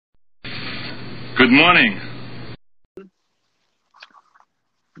Good morning.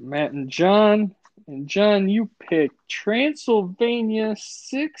 Matt and John. And John, you picked Transylvania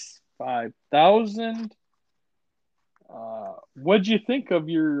 5000. What'd you think of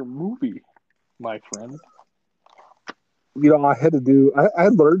your movie, my friend? I had to do. I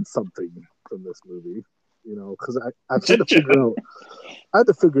learned something from this movie. Because I had to Did you? figure out. I had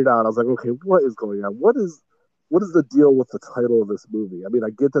to figure it out. I was like, okay, what is going on? What is the deal with the title of this movie? I mean, I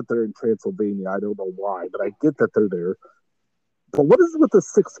get that they're in Transylvania. I don't know why, but I get that they're there. But what is it with the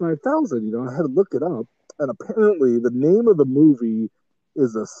 65000? I had to look it up, and apparently the name of the movie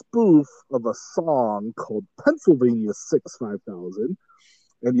is a spoof of a song called Pennsylvania 65000.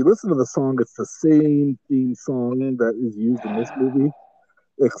 And you listen to the song; it's the same theme song that is used in this movie,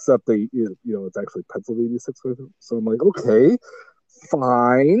 except it's actually Pennsylvania 650. So I'm like, okay,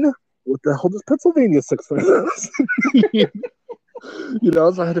 fine. What the hell does Pennsylvania 650?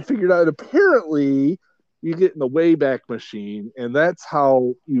 So I had to figure it out. And apparently, you get in the Wayback Machine, and that's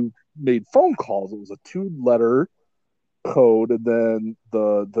how you made phone calls. It was a 2-letter code, and then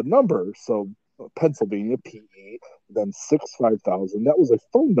the number. So Pennsylvania PE, then 65000. That was a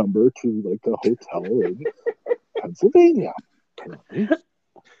phone number to like a hotel in Pennsylvania.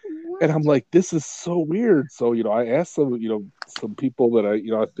 And I'm like, this is so weird. So, I asked some people that I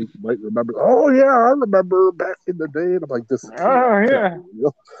think you might remember. Oh yeah, I remember back in the day. And I'm like, this Oh, can't yeah. be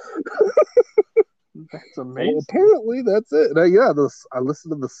real. That's So amazing. apparently that's it. And I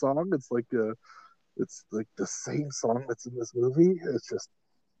listened to the song. It's like the same song that's in this movie. It's just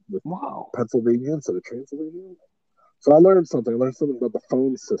with Wow. Pennsylvania instead of Transylvania. So I learned something. I learned something about the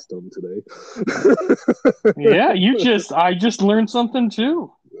phone system today. Yeah, I just learned something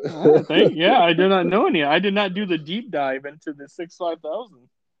too. I did not know any. I did not do the deep dive into the 65000.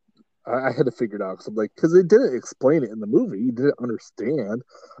 I had to figure it out because they didn't explain it in the movie. You didn't understand,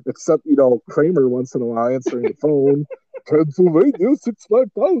 except Kramer once in a while answering the phone, Pennsylvania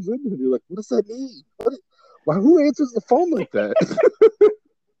 65000, and you're like, what does that mean? Why? Who answers the phone like that?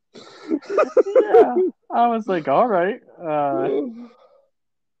 Yeah, I was like, all right.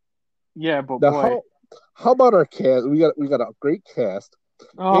 Yeah, but Now, boy. how about our cast? We got a great cast,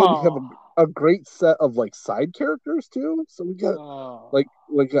 and we have Oh, a great set of like side characters too. So oh.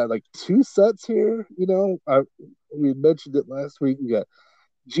 we got like 2 sets here. We mentioned it last week. We got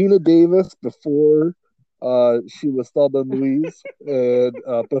Gina Davis before she was Thelma and Louise, and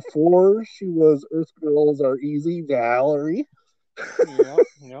before she was Earth Girls Are Easy, Valerie. Yep,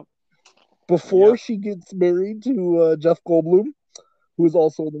 yep, Before yep. she gets married to Jeff Goldblum, who is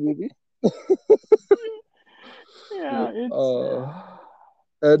also in the movie. Yeah,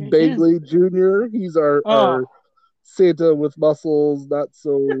 Ed it is. Begley Jr. He's our Oh, Santa with muscles, not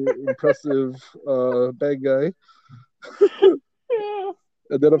so impressive bad guy. yeah,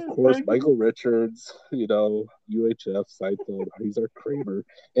 And then, of it's course, big. Michael Richards, UHF, Seinfeld, he's our Kramer.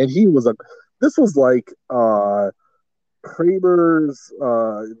 And he was this was like Kramer's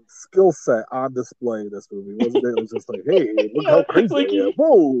skill set on display in this movie, wasn't it? It was just like, hey, look Yeah, how crazy like I am.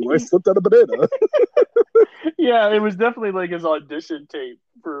 Whoa, I slipped on a banana. yeah, it was definitely like his audition tape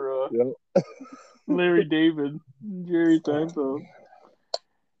for Yeah. Larry David, Jerry Seinfeld.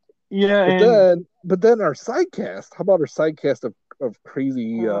 Yeah, But and then our side cast. How about our side cast of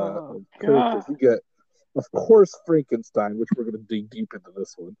crazy oh of characters? god, We get, of course, Frankenstein, which we're going to dig deep into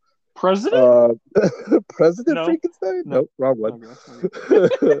this one. president? Uh, President No, Frankenstein? no. Nope, wrong one.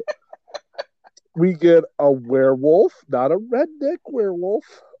 Okay. We get a werewolf, not a redneck werewolf.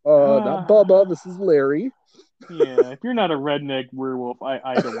 Not Bubba. This is Larry. Yeah, if you're not a redneck werewolf,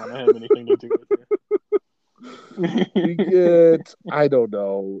 I don't want to have anything to do with We you. get, I don't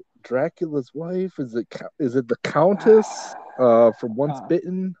know, Dracula's wife. Is it the Countess from Once uh,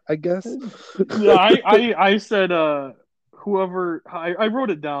 Bitten? I guess. yeah, I said whoever I wrote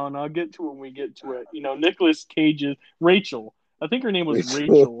it down. I'll get to it when we get to it. Nicolas Cage's Rachel. I think her name was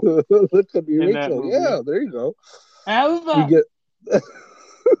Rachel. Rachel That could be in that Rachel. movie. Yeah, there you go. We Alva. get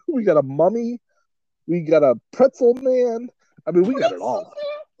we got a mummy. We got a pretzel man. I mean, we got it Pretzel all.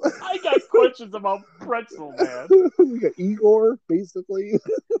 Man. I got questions about Pretzel Man. We got Igor, basically.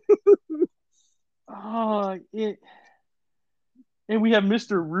 It and we have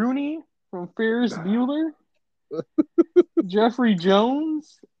Mr. Rooney from Ferris Bueller, Jeffrey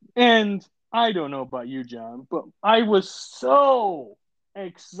Jones, and I don't know about you, John, but I was so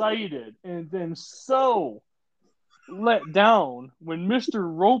excited and then so let down when Mr.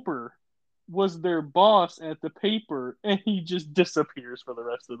 Roper was their boss at the paper and he just disappears for the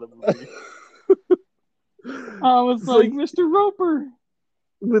rest of the movie. I was It's like, like Mr. Roper.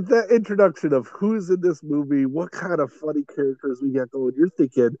 with that introduction of who's in this movie, what kind of funny characters we got going, you're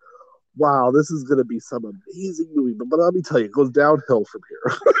thinking, wow, this is going to be some amazing movie. But let me tell you, it goes downhill from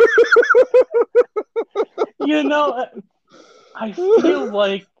You know, I feel here.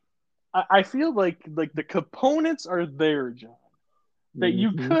 like I feel like the components are there, John. That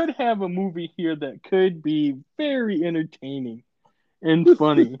you Mhm. could have a movie here that could be very entertaining and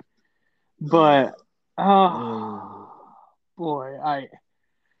funny, but Oh. boy,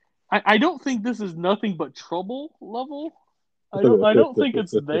 I don't think this is nothing but trouble level. I don't think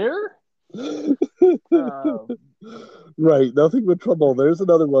it's there. Um, Right, nothing but trouble. There's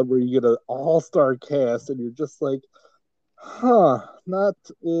another one where you get an all-star cast, and you're just like, huh, not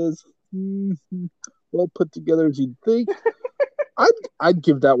as well put together as you'd think. I'd I'd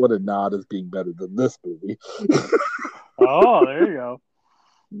give that one a nod as being better than this movie. oh, there you go.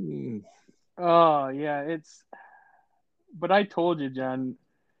 Hmm. Oh yeah, it's. But I told you, John.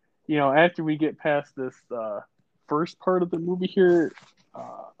 After we get past this first part of the movie here,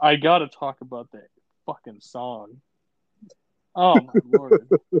 I gotta talk about that fucking song. Oh my lord!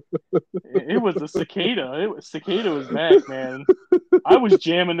 It was a cicada. Cicada was back, man. I was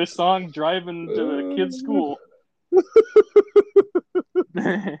jamming this song driving to the kids' school.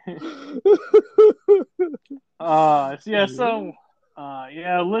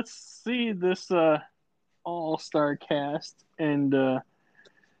 Yeah, let's see this all-star cast and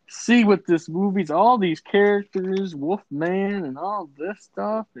see what this movie's all these characters, Wolfman and all this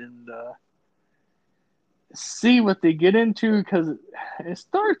stuff, and see what they get into because it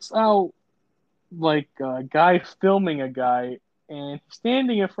starts out like a guy filming a guy and he's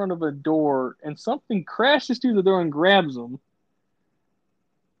standing in front of a door and something crashes through the door and grabs him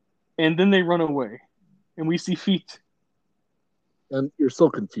and then they run away and we see feet. And you're so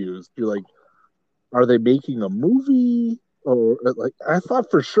confused. You're like, are they making a movie? Or like, I thought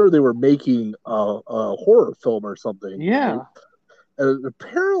for sure they were making a horror film or something. Yeah. And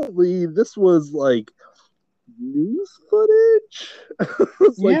apparently, this was like news footage.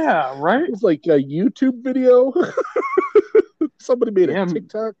 It Yeah, right? was like a YouTube video. Somebody made a Yeah.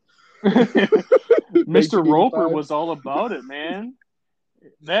 TikTok. Mr. Roper 1985. was all about it, man.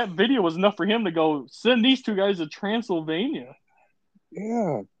 That video was enough for him to go send these two guys to Transylvania.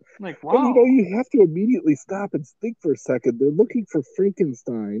 Yeah. Like, And wow. you have to immediately stop and think for a second. They're looking for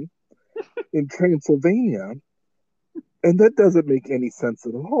Frankenstein in Transylvania, and that doesn't make any sense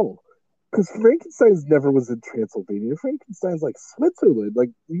at all. Because Frankenstein's never was in Transylvania. Frankenstein's like Switzerland. Like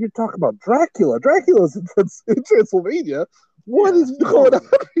you're talking about Dracula. Dracula's in Transylvania. What Yeah, is going on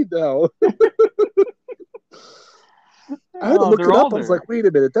Sweden. right now? I had to Oh, look they're it all up. I was like, there. wait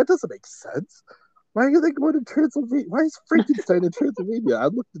a minute, that doesn't make sense. Why are they going to Transylvania? Why is Frankenstein in Transylvania? I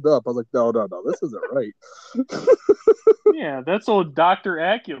looked it up. I was like, no, no, no, this isn't right. Yeah, that's old Dr.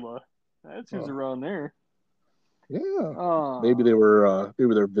 Acula. That's who's Oh, around there. yeah, Oh, maybe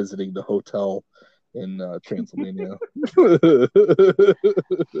they're visiting the hotel in Transylvania.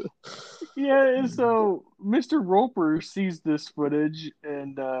 yeah. And so Mr. Roper sees this footage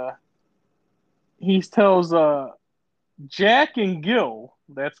and he tells Jack and Gil,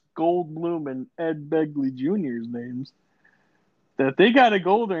 that's Goldblum and Ed Begley Jr.'s names, that they got to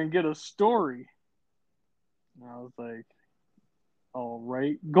go there and get a story. And I was like, all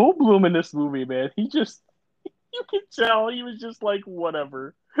right. Goldblum in this movie, man, you can tell he was just like,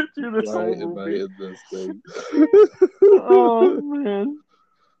 whatever through this Why whole am I movie. in this thing? Oh, man.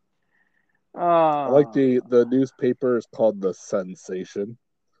 I like Uh, the newspaper is called The Sensation.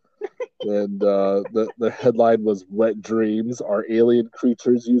 And the headline was "Wet Dreams Are Alien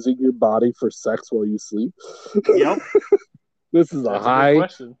Creatures Using Your Body for Sex While You Sleep." yep, This is a that's a good high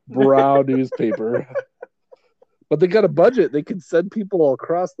question. brow newspaper, but they got a budget. They can send people all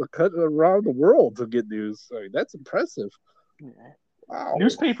across the country, around the world to get news. I mean, that's impressive. Wow.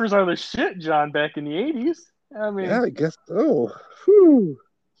 Newspapers are the shit, John, back in the 80s. I Yeah, mean, I guess so. Whew.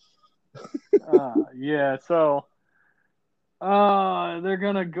 yeah, so they're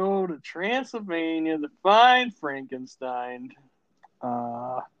gonna go to Transylvania to find Frankenstein.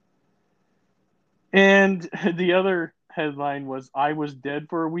 Uh, and the other headline was "I was dead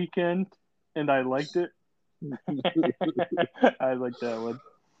for a weekend and I liked it." I like that one.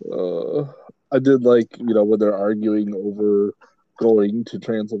 Uh, I did like when they're arguing over going to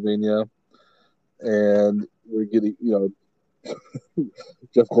Transylvania, and we're getting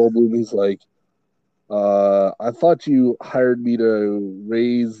Jeff Goldblum. He's like, I thought you hired me to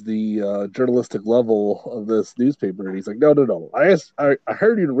raise the journalistic level of this newspaper. And he's like, no, no, no. I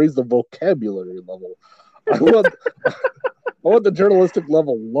hired you to raise the vocabulary level. I want, I want the journalistic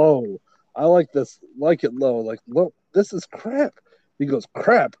level low. I like it low. Like, low, this is crap. He goes,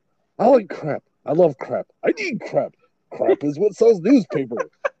 crap. I like crap. I love crap. I need crap. Crap is what sells newspaper.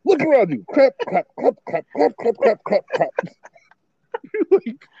 Look around you. Crap, crap, crap, crap, crap, crap, crap, crap, crap. You're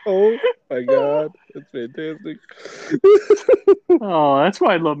like, oh my God, that's fantastic. Oh, that's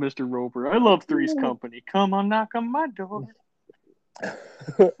why I love Mr. Roper. I love Three's Company. Come on, knock on my door.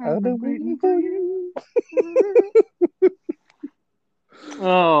 I've been waiting for you.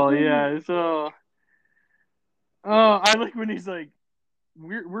 Oh yeah, so I like when he's like,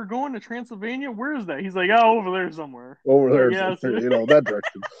 we're going to Transylvania. Where is that? He's like, oh, over there somewhere. Over there, Yeah, you know, that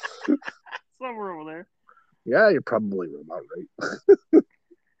direction. somewhere over there. Yeah, you're probably about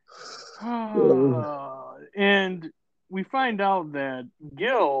right. And we find out that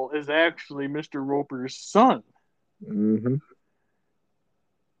Gil is actually Mr. Roper's son Mm-hmm.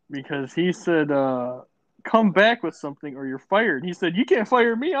 because he said, come back with something or you're fired. He said, you can't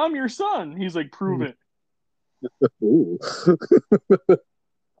fire me. I'm your son. He's like, prove it. Ooh.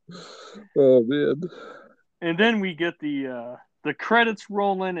 Oh, man. And then we get the credits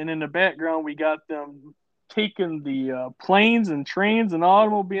rolling, and in the background we got them taking the planes and trains and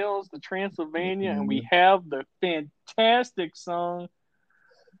automobiles to Transylvania, and we have the fantastic song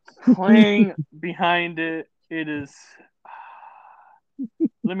playing behind it. It is.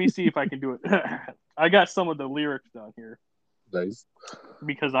 Let me see if I can do it. I got some of the lyrics down here. Nice.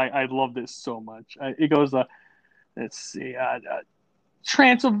 Because I love this so much. It goes, let's see,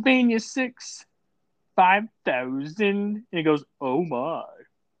 Transylvania 6, 5,000. And it goes, oh my.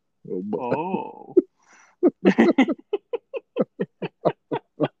 Oh, my. Oh.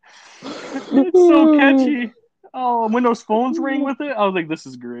 It's so catchy. Oh, when those phones ring with it, I was like, this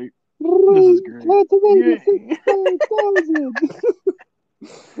is great. This is great.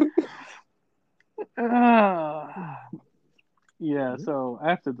 Yeah, so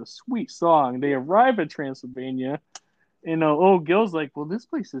after the sweet song, they arrive at Transylvania, and old Gil's like, well, this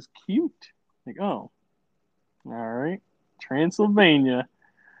place is cute. Like, oh, all right, Transylvania.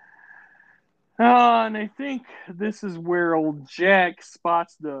 And I think this is where old Jack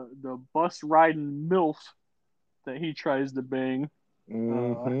spots the bus riding MILF that he tries to bang.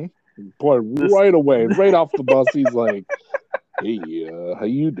 Mm-hmm. Boy, right away, right off the bus, he's like, hey, how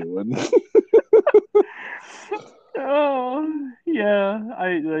you doing? Oh,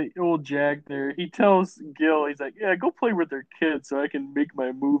 yeah. Old Jack there. He tells Gil, he's like, yeah, go play with their kids so I can make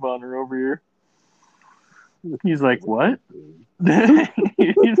my move on her over here. He's like, what? Yeah.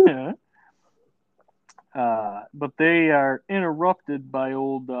 But they are interrupted by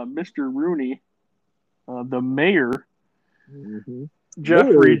old Mr. Rooney, the mayor, Mm-hmm.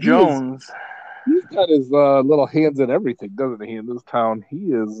 Jeffrey Jones. He's got his little hands in everything, doesn't he? In this town,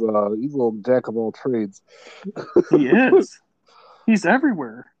 he's a little jack of all trades. He is. He's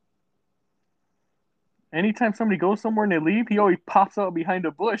everywhere. Anytime somebody goes somewhere and they leave, he always pops out behind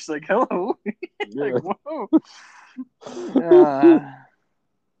a bush, like "Hello." Yeah. Like, whoa.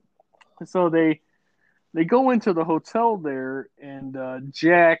 So they go into the hotel there, and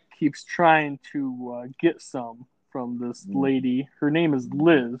Jack keeps trying to get some from this lady. Her name is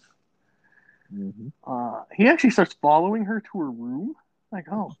Liz. Mm-hmm. He actually starts following her to her room. Like,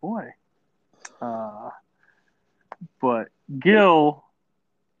 oh boy. But Gil,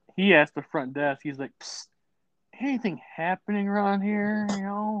 he asked the front desk. He's like, psst, anything happening around here? You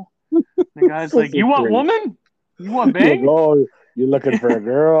know. The guy's like, you want woman? You want bang? Like, oh, you're looking for a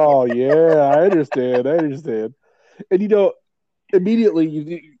girl? Yeah, I understand. And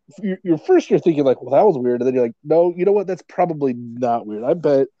immediately you're thinking like, well, that was weird, and then you're like, no, you know what? That's probably not weird. I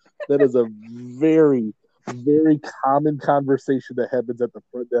bet that is a very, very common conversation that happens at the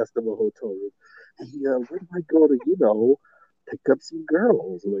front desk of a hotel room. Yeah, where do I go to, pick up some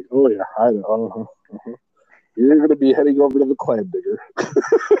girls? I'm like, oh yeah, I know. Uh-huh. You're going to be heading over to the clam digger.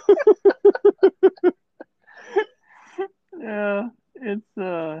 Yeah, it's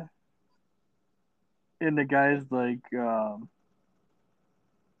and the guy's like,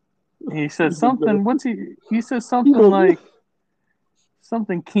 he says something. He says something like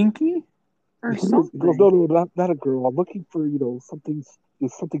something kinky or something. He goes, no, not a girl. I'm looking for something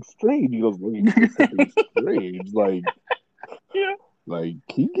strange. He goes, looking for something strange, like yeah, like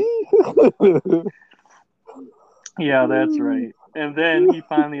kinky. Yeah, that's right. And then he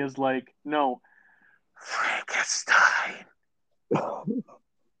finally is like, no, Frankenstein.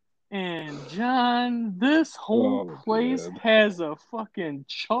 And John, this whole place has a fucking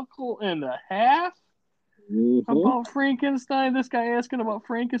chuckle and a half about Frankenstein. This guy asking about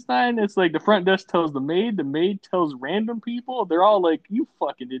Frankenstein. It's like the front desk tells the maid tells random people. They're all like, you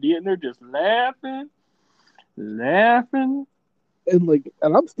fucking idiot. And they're just laughing.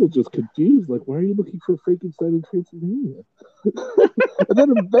 and I'm still just confused. Like, why are you looking for Frankenstein in Transylvania? And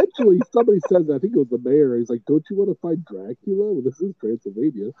then eventually somebody says, I think it was the mayor. He's like, "Don't you want to find Dracula? Well, this is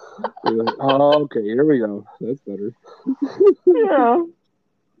Transylvania." We're like, oh, okay, here we go. That's better. Yeah.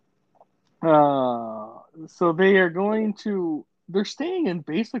 So they are going to. They're staying in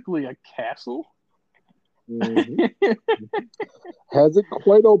basically a castle. Mhm. Hasn't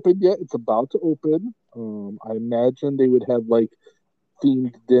quite opened yet. It's about to open. I imagine they would have like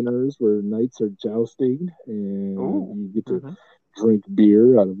themed dinners where knights are jousting and Oh. you get to Mhm. drink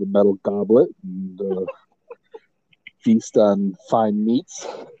beer out of a metal goblet and feast on fine meats.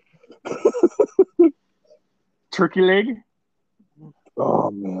 Turkey leg.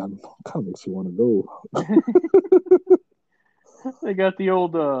 Oh man, kind of makes you want to go. They got the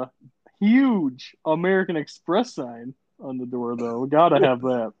old huge American Express sign on the door, though. Gotta have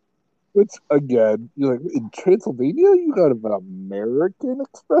that. Which again, you're like in Transylvania, you got an American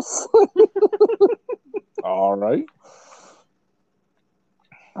Express. All right.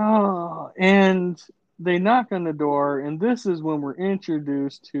 Oh, and they knock on the door, and this is when we're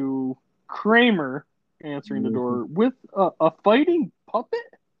introduced to Kramer answering the Mhm. door with a fighting puppet.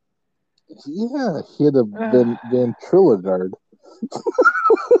 Yeah, he had a Uh, ventriloquist.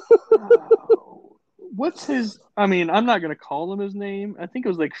 what's his? I mean, I'm not gonna call him his name. I think it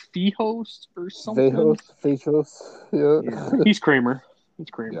was like Feehost or something. Fajos. Yeah. Yeah, he's Kramer. He's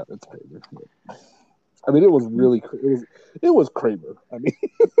Yeah, Kramer. it's Kramer. Yeah. I mean, it was really it was Kramer. I mean,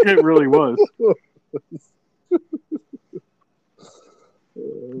 It really was.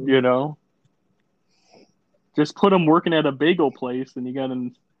 You know, just put him working at a bagel place, and you got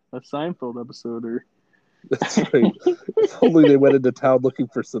a Seinfeld episode. Or that's right. If only they went into town looking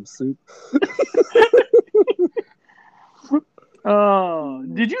for some soup.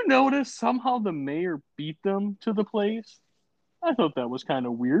 did you notice somehow the mayor beat them to the place? I thought that was kind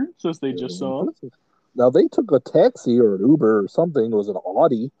of weird since they just saw him. Now they took a taxi or an Uber or something. It was an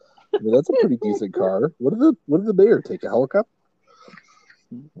Audi. I mean, that's a pretty decent car. What did the mayor take? A helicopter?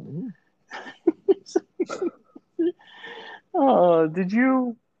 Did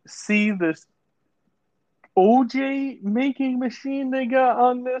you see this OJ making machine they got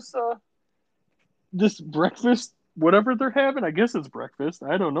on this breakfast, whatever they're having? I guess it's breakfast.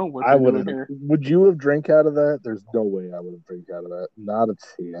 I don't know what I they're doing wouldn't have. here. Would you have drank out of that? There's no way I would have drank out of that. Not a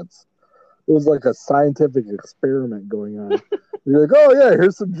chance. It was like a scientific experiment going on. You're like, oh yeah,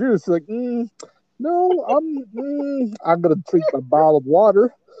 here's some juice. You're like, no, I'm gonna drink my bottled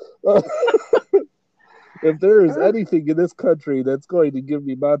water. If there is anything in this country that's going to give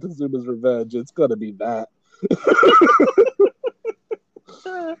me Montezuma's revenge, it's gonna be that.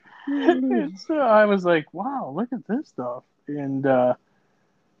 I was like, wow, look at this stuff. And the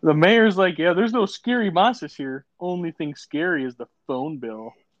mayor's like, yeah, there's no scary monsters here. Only thing scary is the phone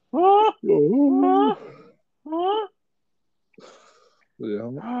bill. Ah, ah, ah.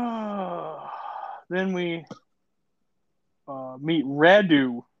 Yeah. Then we meet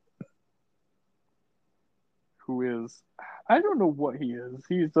Radu, who is, I don't know what he is.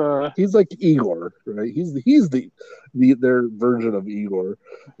 He's like Igor, right? He's their version of Igor,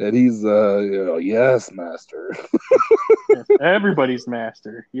 and he's yes, master. everybody's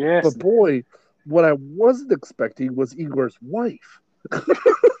master. Yes, But boy, what I wasn't expecting was Igor's wife.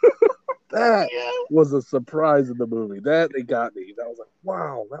 That yeah. was a surprise in the movie. That they got me. I was like,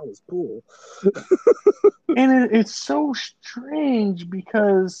 wow, that was cool. And it's so strange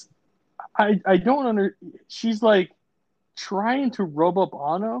because I don't under. She's like trying to rub up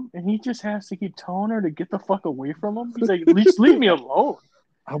on him, and he just has to keep telling her to get the fuck away from him. He's like, at least leave me alone.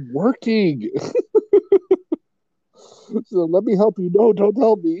 I'm working. So let me help you. No, don't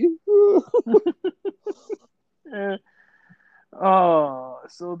help me. Eh,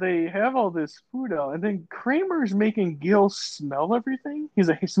 so they have all this food out, and then Kramer's making Gil smell everything. He's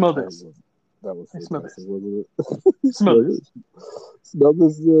like, hey, smell this. That was Hey, smell fantastic, this. wasn't it? Smell this. Smell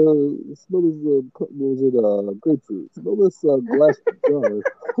this, what was it, grapefruit. Smell this glass jar.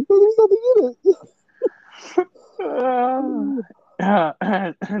 But there's nothing in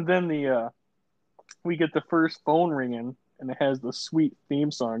it. And then we get the first phone ringing, and it has the sweet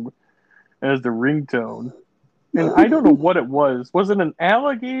theme song as the ringtone. And I don't know what it was. Was it an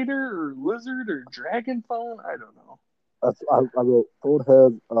alligator or lizard or dragon phone? I don't know. I wrote, phone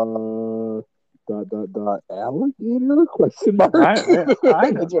has, alligator, question mark. I That's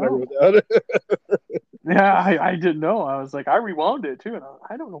don't what I know. wrote down. Yeah, I didn't know. I was like, I rewound it too, and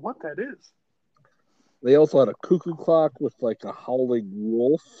I don't know what that is. They also had a cuckoo clock with like a howling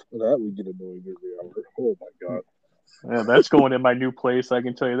wolf. That would get annoying every hour. Oh my god. Yeah, that's going in my new place. I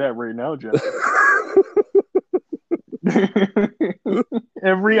can tell you that right now, Jeff.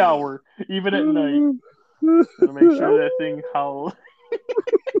 every hour, even at night. To make sure that thing howls.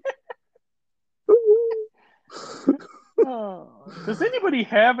 Does anybody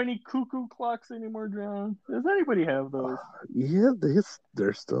have any cuckoo clocks anymore, John? Does anybody have those? Yeah,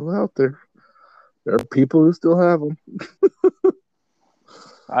 they're still out there. There are people who still have them.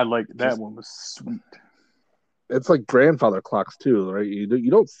 I like that one. Was sweet. It's like grandfather clocks too, right?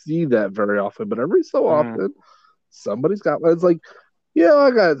 You don't see that very often, but every so often, somebody's got one. It's like, yeah, I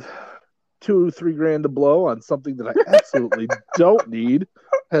got $2-3 grand to blow on something that I absolutely don't need,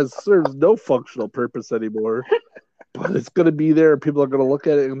 serves no functional purpose anymore, but it's going to be there. And people are going to look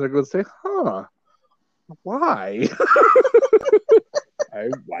at it and they're going to say, "Huh, why?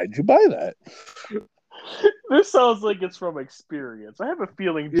 Why'd you buy that?" This sounds like it's from experience. I have a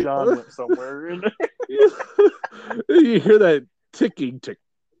feeling John went somewhere. You hear that ticking, tick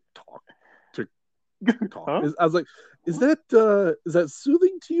tock, tick tock. Huh? I was like, is that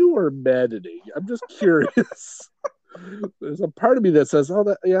soothing to you or maddening? I'm just curious. There's a part of me that says, "Oh,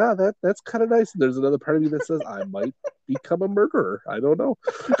 that's kind of nice," and there's another part of me that says, "I might become a murderer." I don't know.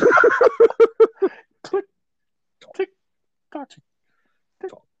 Click, tick, tock,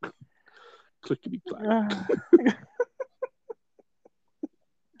 tick, clickety clack.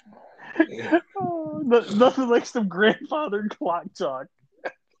 Nothing like some grandfather clock talk.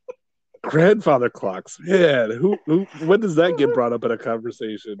 Grandfather clocks, man. Who? When does that get brought up in a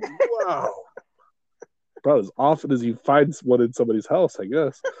conversation? Wow. About as often as you find one in somebody's house, I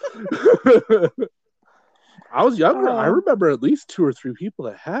guess. I was younger. I remember at least 2 or 3 people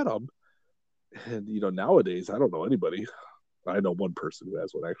that had them. And, nowadays, I don't know anybody. I know one person who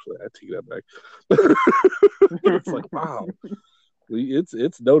has one, actually. I take that back. It's like, wow.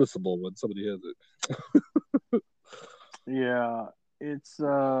 It's noticeable when somebody has it. Yeah. It's,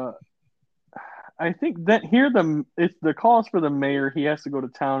 I think that here it's the calls for the mayor. He has to go to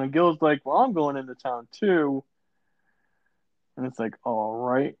town, and Gil's like, "Well, I'm going into town too." And it's like, all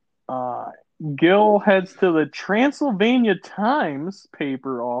right. Gil heads to the Transylvania Times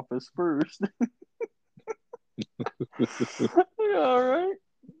paper office first. All right.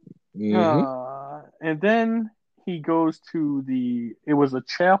 Mm-hmm. And then he goes to it was a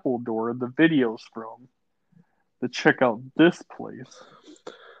chapel door the video's from to check out this place.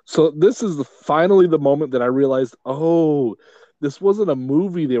 So this is finally the moment that I realized, oh, this wasn't a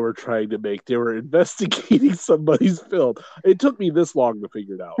movie they were trying to make. They were investigating somebody's film. It took me this long to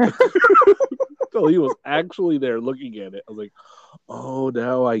figure it out. Until he was actually there looking at it. I was like, oh,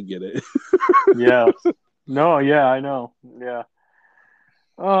 now I get it. Yeah. No, yeah, I know. Yeah.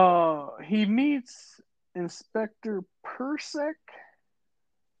 He meets Inspector Persek.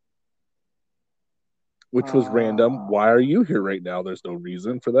 Which was random. Why are you here right now? There's no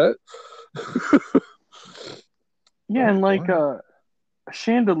reason for that. Yeah, and like a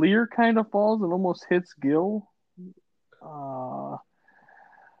chandelier kind of falls and almost hits Gil.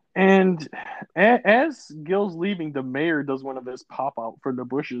 And as Gil's leaving, the mayor does one of his pop out from the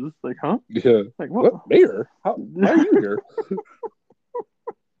bushes. Like, huh? Yeah. Like, what mayor? Why are you here?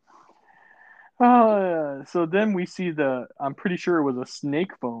 So then we see I'm pretty sure it was a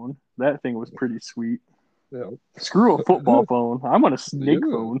snake phone. That thing was pretty sweet. Yeah. Screw a football phone. I'm on a snake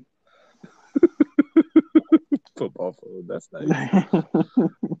phone. Football phone. That's nice. I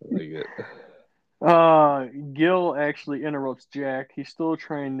like it. Gil actually interrupts Jack. He's still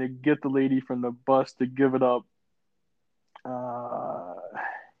trying to get the lady from the bus to give it up.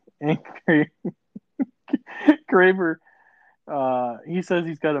 And Graver, he says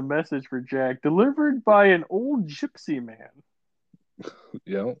he's got a message for Jack delivered by an old gypsy man.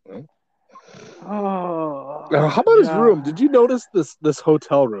 Yeah. Oh, how about his room? Did you notice this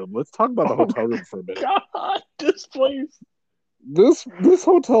hotel room? Let's talk about the hotel room for a minute. God, this place. This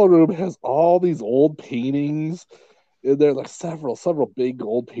hotel room has all these old paintings. And there are like several big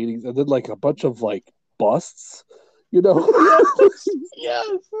old paintings, and then like a bunch of like busts. Yes.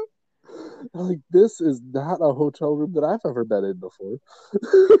 Like, this is not a hotel room that I've ever been in before.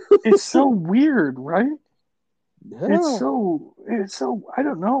 It's so weird, right? Yeah. It's so I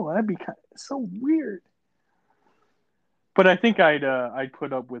don't know. That'd be so weird. But I think I'd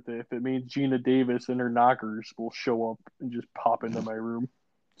put up with it if it means Gina Davis and her knockers will show up and just pop into my room.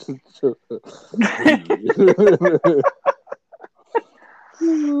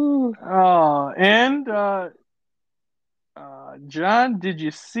 John, did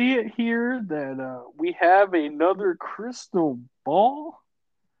you see it here that we have another crystal ball?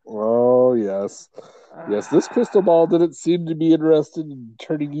 Oh, yes. Yes, this crystal ball didn't seem to be interested in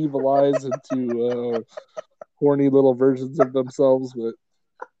turning evil eyes into horny little versions of themselves, but...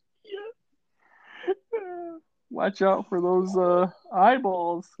 Watch out for those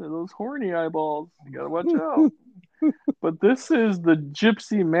eyeballs, those horny eyeballs. You gotta watch out. But this is the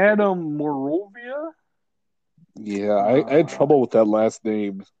Gypsy Madame Morovia. Yeah, I had trouble with that last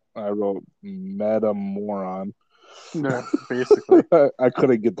name. I wrote Madame Moron. Yeah, basically. I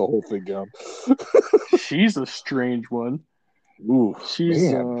couldn't get the whole thing down. She's a strange one. Ooh, She's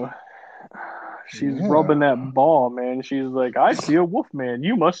man. she's Yeah. rubbing that ball, man. She's like, I see a wolf man.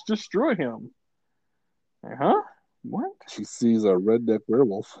 You must destroy him. Huh? What? She sees a redneck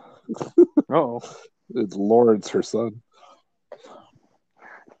werewolf. Oh, It's Lawrence, her son.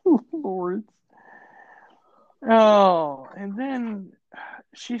 Lord. Oh, and then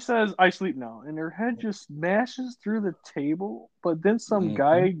she says, I sleep now. And her head just smashes through the table. But then some Mm-hmm.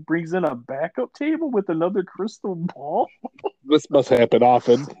 guy brings in a backup table with another crystal ball. This must happen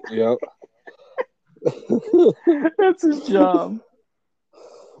often. Yep. That's his job.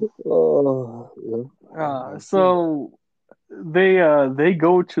 Yeah. So they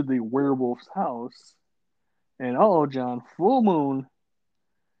go to the werewolf's house. And John, full moon.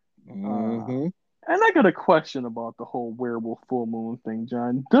 Mm-hmm. And I got a question about the whole werewolf full moon thing,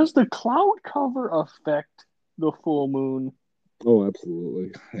 John. Does the cloud cover affect the full moon? Oh,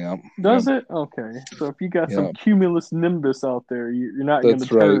 absolutely. Yeah. Does it? Okay. So if you got some Yep. cumulus nimbus out there, you're not going to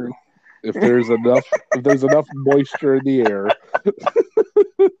That's right. turn. If there's enough moisture in the air.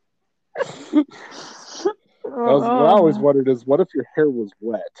 What I always wondered is, what if your hair was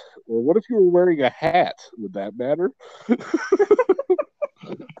wet, or what if you were wearing a hat? Would that matter?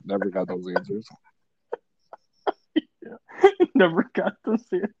 Never got those answers. Never got those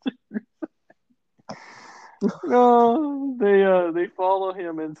answers. They follow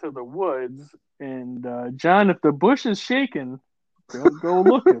him into the woods, and John, if the bush is shaking, don't go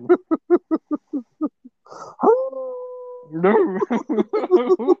looking.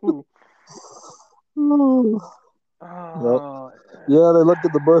 No. Yep. Yeah, they look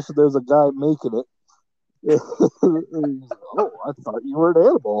at the bush and there's a guy making it. And he's like, oh, I thought you were an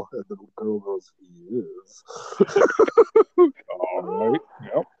animal. And the girl goes, he is. All right.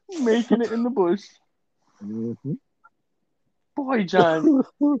 Yep. Making it in the bush. Mm-hmm. Boy, John,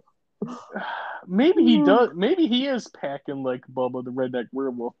 maybe he does. Maybe he is packing like Bubba the Redneck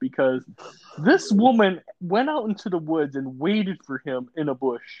Werewolf, because this woman went out into the woods and waited for him in a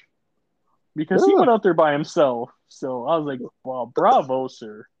bush, because he Yeah. went out there by himself. So I was like, "Wow, bravo,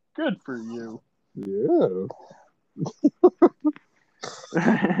 sir! Good for you." Yeah.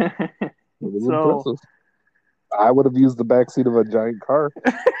 It was impressive. I would have used the backseat of a giant car,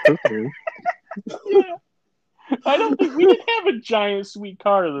 personally. Yeah. I don't think we didn't have a giant sweet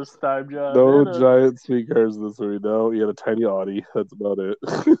car this time, John. No giant sweet cars this way. No, you had a tiny Audi. That's about it.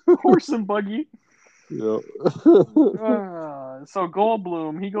 Horse and buggy. Yeah. So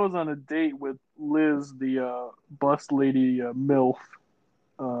Goldblum, he goes on a date with Liz, the bus lady MILF,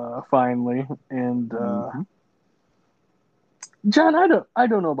 finally. And John, I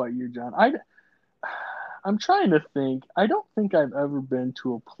don't know about you, John. I'm trying to think. I don't think I've ever been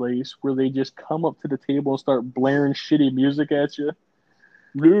to a place where they just come up to the table and start blaring shitty music at you.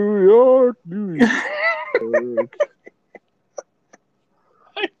 New York, New York.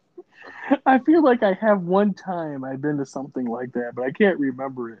 I feel like I have one time I've been to something like that, but I can't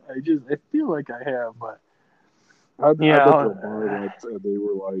remember it. I feel like I have, but I've been to a bar once, and they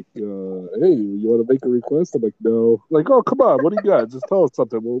were like, "Hey, you want to make a request?" I'm like, "No." Like, "Oh, come on, what do you got? Just tell us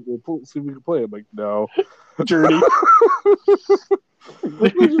something. We'll see if we can play." I'm like, "No." Journey. They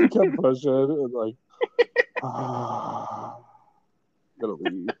just kept pushing, and like, gotta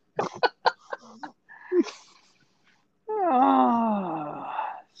leave.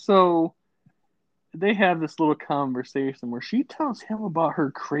 So they have this little conversation where she tells him about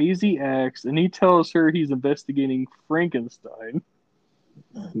her crazy ex, and he tells her he's investigating Frankenstein.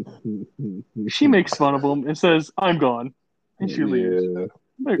 She makes fun of him and says, "I'm gone," and she leaves.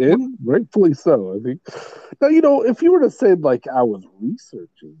 Like, and rightfully so, I think. Now, if you were to say, like, I was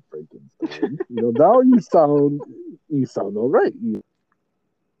researching Frankenstein, now you sound all right. You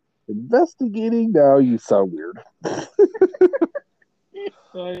investigating, now you sound weird.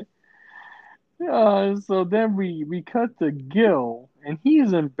 So then we cut to Gil, and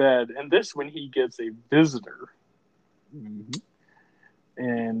he's in bed, and this when he gets a visitor. Mm-hmm.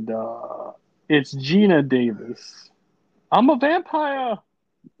 And it's Gina Davis. I'm a vampire.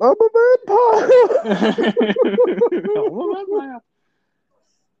 I'm a vampire. I'm a vampire.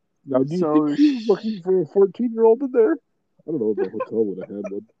 Now, do you think he was looking for a 14-year-old in there? I don't know if the hotel would have had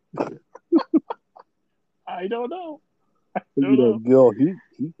one. I don't know. Gil,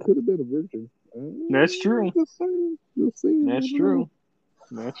 he could have been a virgin. That's true. Just saying. That's true.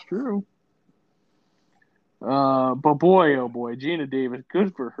 That's true. But boy, oh boy, Gina Davis,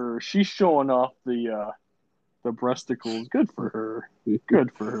 good for her. She's showing off the breasticles. Good for her.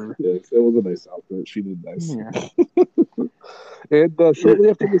 Good for her. Yes, it was a nice outfit. She did nice. Yeah. And shortly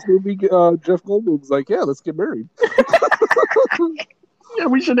after this movie, Jeff Goldblum's like, "Yeah, let's get married." Yeah,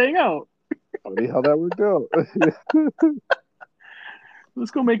 we should hang out. Funny how that worked out.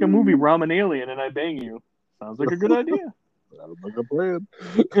 Let's go make a movie where I'm an alien and I bang you. Sounds like a good idea. Sounds like a plan.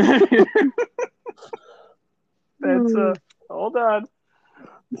 That's hold on.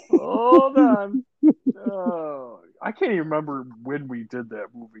 Hold on. I can't even remember when we did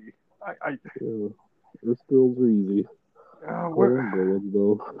that movie. Yeah, this girls are easy. Going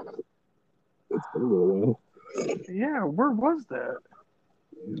though. It's been a little while. Yeah, where was that?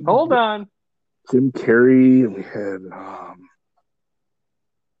 Hold on. Jim Carrey. We had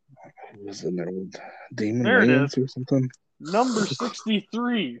who was in there with Damon There it Wayans is. or something? Number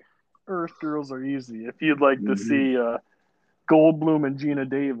 63. Earth Girls Are Easy. If you'd like to see Goldblum and Gina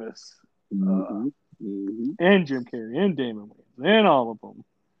Davis, and Jim Carrey and Damon Wayans and all of them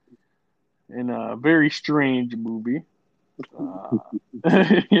in a very strange movie.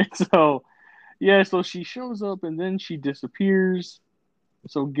 So she shows up and then she disappears.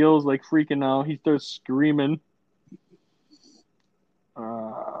 So Gil's like freaking out. He starts screaming.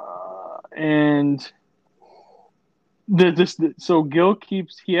 And so Gil he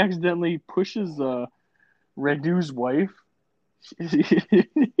accidentally pushes Radu's wife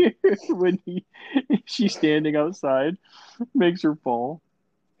when she's standing outside, makes her fall.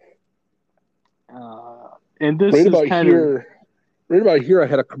 And this right is about here, I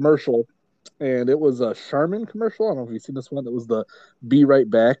had a commercial, and it was a Charmin commercial. I don't know if you've seen this one. It was the Be Right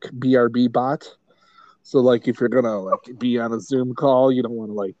Back BRB bot. So, like, if you're gonna like be on a Zoom call, you don't want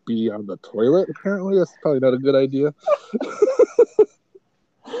to like be on the toilet. Apparently, that's probably not a good idea.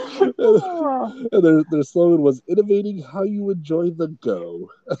 And their slogan was "Innovating how you enjoy the go."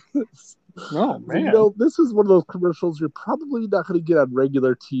 Oh man! So, this is one of those commercials you're probably not going to get on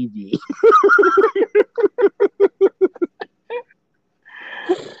regular TV.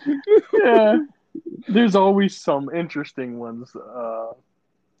 Yeah, there's always some interesting ones.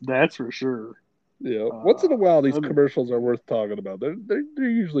 That's for sure. Yeah, once in a while, these commercials are worth talking about. They're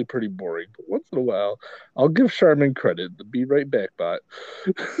usually pretty boring, but once in a while, I'll give Charmin credit. The Be Right Back bot.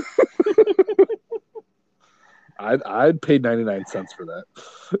 I'd pay 99 cents for that.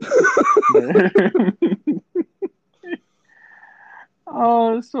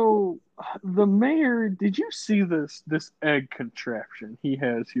 So the mayor, did you see this egg contraption he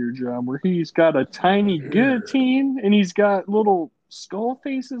has here, John, where he's got a tiny guillotine and he's got little skull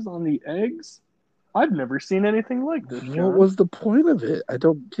faces on the eggs? I've never seen anything like this, John. What was the point of it? I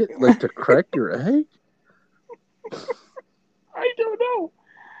don't get, like, to crack your egg? I don't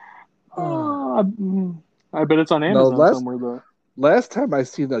know. I bet it's on Amazon somewhere, though. Last time I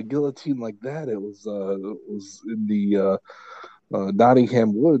seen a guillotine like that, it was in the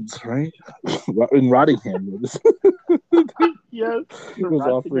Nottingham Woods, right? In Rottingham Woods. Yes. It was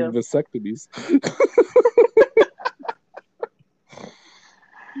offering vasectomies.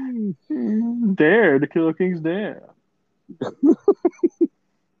 Dare, the Killer King's dare.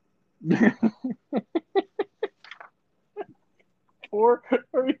 or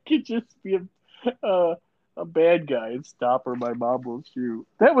it could just be a bad guy and Stopper My Mom Will Shoot.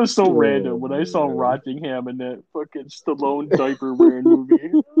 That was so random when I saw Rottingham in that fucking Stallone diaper wearing movie.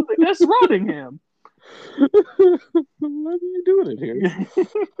 I was like, that's Rottingham. What are you doing in here?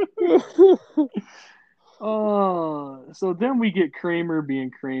 So then we get Kramer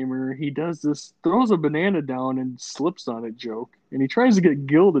being Kramer. He does this, throws a banana down and slips on it joke. And he tries to get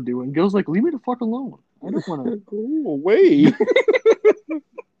Gil to do it. And Gil's like, leave me the fuck alone. I don't want to. Go away.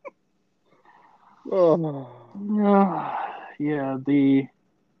 Yeah, the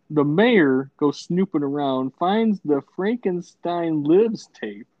mayor goes snooping around, finds the Frankenstein Lives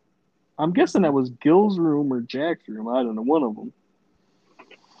tape. I'm guessing that was Gil's room or Jack's room. I don't know, one of them.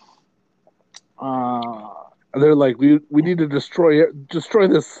 They're like, we need to destroy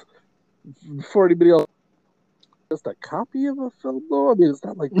this before anybody else. Just a copy of a film, though. I mean, it's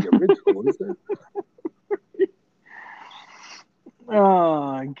not like the original, is it?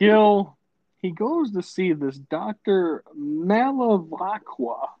 Gil, he goes to see this Dr.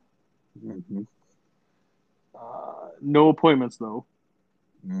 Malavacqua. Mm-hmm. No appointments, though.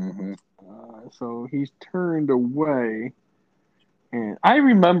 Mm-hmm. So he's turned away. And I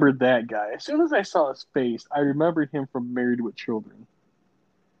remembered that guy. As soon as I saw his face, I remembered him from Married with Children.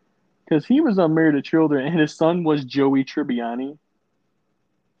 Because he was on Married with Children, and his son was Joey Tribbiani.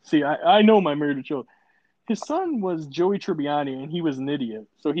 See, I know my Married with Children. His son was Joey Tribbiani, and he was an idiot.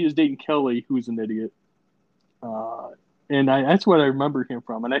 So he was dating Kelly, who's an idiot. And that's what I remember him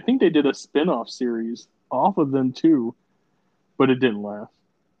from. And I think they did a spin-off series off of them too, but it didn't last.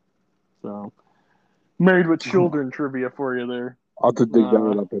 So, Married with Oh, Children trivia for you there. I'll have to dig that Uh,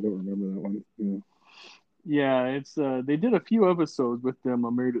 one up. I don't remember that one. Yeah. yeah, it's they did a few episodes with them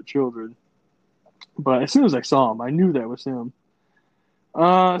on Married with Children, but as soon as I saw him, I knew that was him.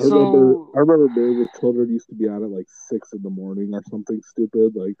 I So remember Married with Children used to be on at like 6 in the morning or something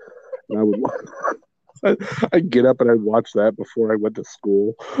stupid. Like, and I would I'd get up and I'd watch that before I went to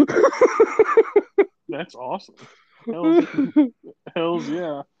school. that's awesome. Hell's hell's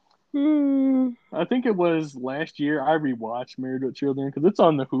yeah. I think it was last year I rewatched Married with Children because it's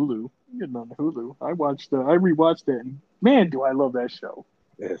on the Hulu. I'm getting on the Hulu. I rewatched it, and man, do I love that show.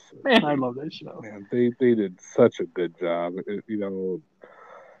 Yes, Man, I love that show. man, they did such a good job.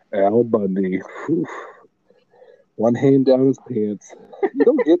 Al Bundy, whew, one hand down his pants. You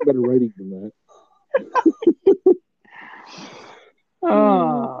don't get better writing than that.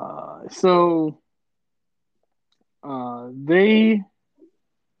 So they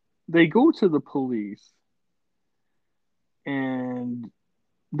go to the police and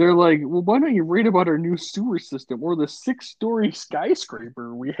they're like, well, why don't you read about our new sewer system or the 6-story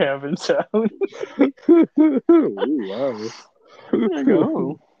skyscraper we have in town? Ooh, I wow.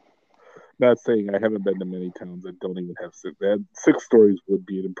 go, Not saying I haven't been to many towns that don't even have six. That 6 stories would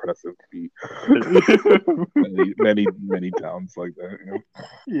be an impressive feat. oh. many towns like that.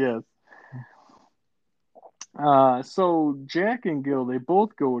 Yes. So Jack and Gil, they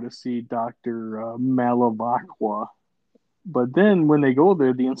both go to see Dr. Malavakwa. But then when they go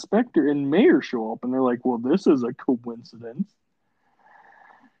there, the inspector and mayor show up and they're like, well, this is a coincidence.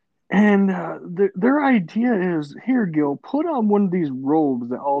 And their idea is here, Gil, put on one of these robes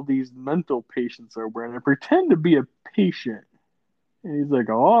that all these mental patients are wearing and pretend to be a patient. And he's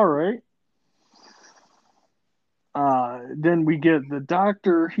like, oh, all right. Then we get the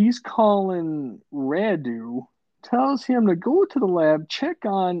doctor. He's calling Radu, tells him to go to the lab, check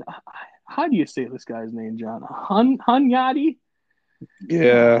on. How do you say this guy's name, John? Hunyadi?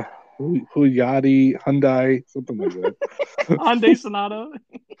 Yeah. Huyati, Hyundai, something like that. Hyundai Sonata?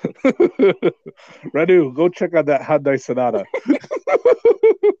 Radu, go check out that Hyundai Sonata.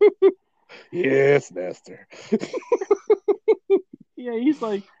 Yes, master. Yeah, he's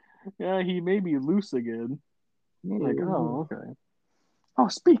like, yeah, he may be loose again. I'm like, oh, okay. Oh,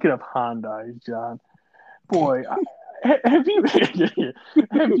 speaking of Hyundai, John, boy, have you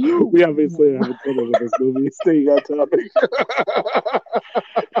have you We obviously have trouble with this movie. Staying on topic.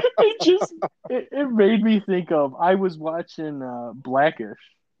 it just it made me think of I was watching Blackish,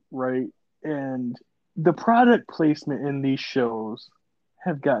 right? And the product placement in these shows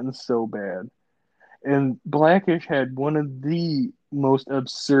have gotten so bad. And Blackish had one of the most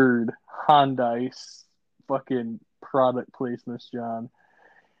absurd Hyundai fucking product placements, John.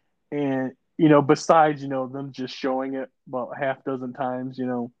 And besides, them just showing it about half dozen times,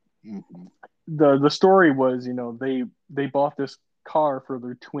 Mhm. the story was, they bought this car for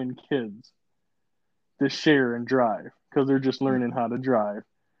their twin kids to share and drive because they're just learning how to drive.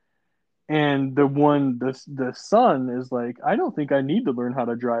 And the son is like, I don't think I need to learn how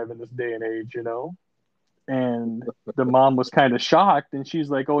to drive in this day and age. And the mom was kind of shocked, and she's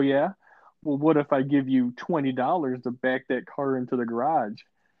like, oh yeah, well, what if I give you $20 to back that car into the garage?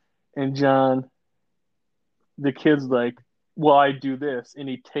 And John, the kid's like, well, I do this, and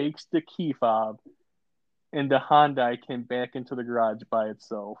he takes the key fob, and the Hyundai came back into the garage by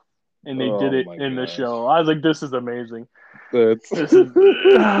itself. And they did Oh it my in the gosh. show. I was like, this is amazing. That's This is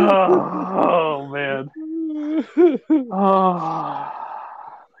oh man. Oh,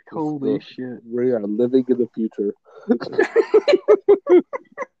 like holy shit. we are living in the future. I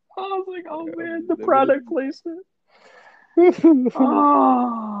was like, oh Yeah, man, the living product in placement.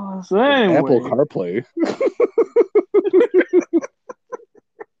 Oh, so Apple anyway. CarPlay,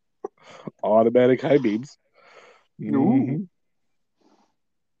 automatic high beams. Ooh. Mm-hmm.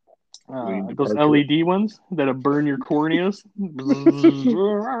 Lane Those departure. LED ones that'll burn your corneas.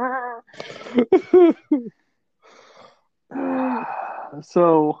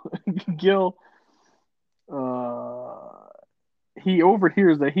 So Gil, uh, he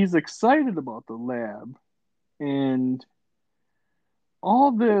overhears that he's excited about the lab and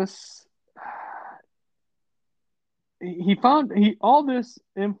all this. He found he all this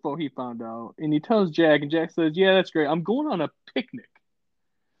info he found out, and he tells Jack, and Jack says, "Yeah, that's great. I'm going on a picnic."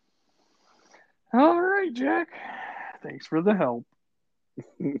 All right, Jack. Thanks for the help.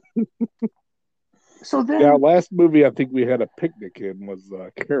 So Yeah, then, last movie I think we had a picnic in was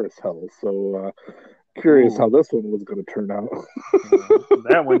Carousel. So Curious Ooh, how this one was going to turn out.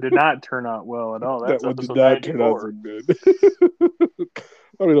 that one did not turn out well at all. That That's one did episode not turn out 94. so good.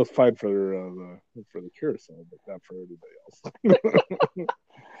 I mean, it was fine for the carousel, but not for anybody else.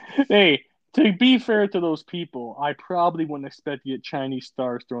 Hey, to be fair to those people, I probably wouldn't expect to get Chinese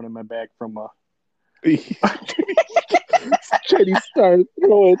stars thrown in my back from Chinese star,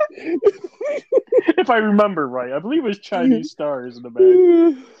 throw if I remember right. I believe it was it. Chinese stars in the back.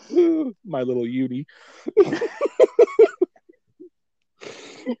 My little Uni.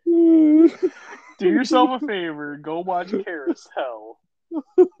 Do yourself a favor, go watch Carousel.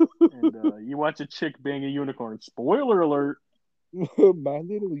 And you watch a chick bang a unicorn. Spoiler alert. My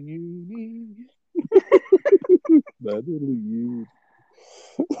little Uni. My little Uni.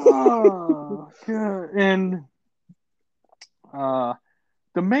 Oh, God. And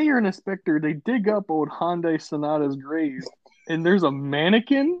the mayor and inspector, they dig up old Hyundai Sonata's grave, and there's a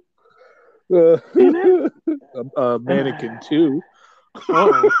mannequin in it. A mannequin too.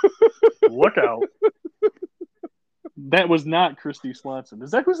 Oh, look out! That was not Christy Swanson.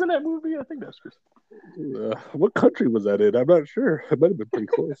 Is that who's in that movie? I think that's Christy. What country was that in? I'm not sure. It might have been pretty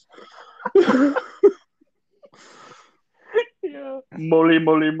close. Yeah, Molly.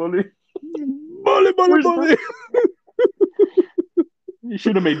 Molly, molly, molly. You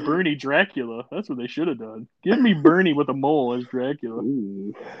should have made Bernie Dracula. That's what they should have done. Give me Bernie with a mole as Dracula.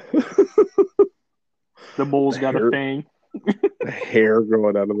 The mole's got a fang. Hair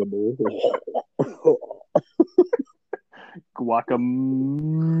growing out of the mole. Guacamole.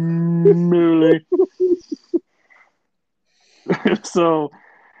 So,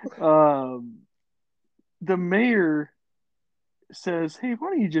 the mayor says, "Hey, why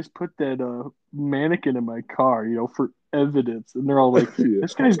don't you just put that mannequin in my car, for evidence?" And they're all like,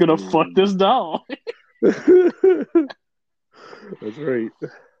 "This guy's gonna fuck this doll." That's right.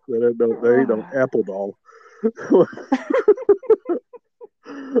 There ain't no Apple doll.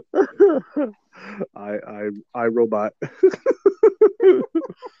 I robot.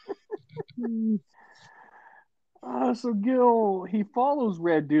 So Gil, he follows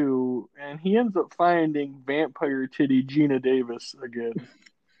Radu, and he ends up finding vampire titty Gina Davis again.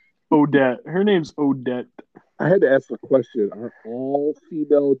 Odette. Her name's Odette. I had to ask the question: are all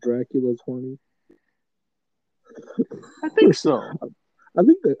female Draculas horny? I think so. I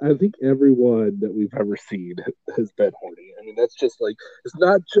think everyone that we've ever seen has been horny. I mean, that's just like, it's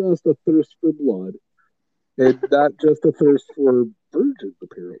not just a thirst for blood, and not just a thirst for virgins,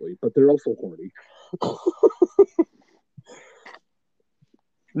 apparently, but they're also horny.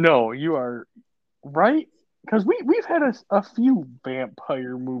 No, you are right. Because we've had a few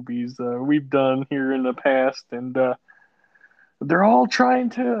vampire movies we've done here in the past, and they're all trying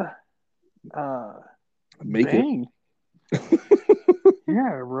to Make bang.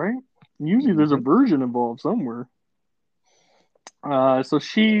 Yeah, right. Usually there's a version involved somewhere. So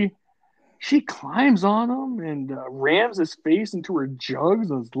she climbs on him and rams his face into her jugs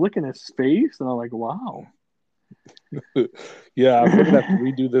and is licking his face, and I'm like, wow. Yeah, we're gonna have to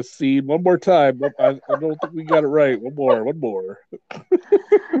redo this scene one more time. I don't think we got it right. One more.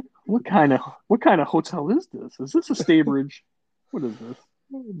 What kind of hotel is this? Is this a Staybridge? What is this?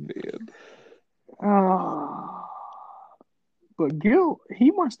 Oh man. But Gil,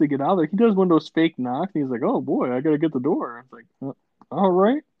 he wants to get out of there. He does one of those fake knocks, and he's like, "Oh boy, I gotta get the door." It's like, all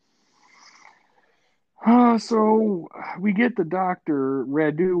right. So we get the doctor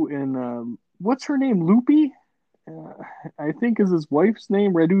Radu and what's her name? Loopy. I think is his wife's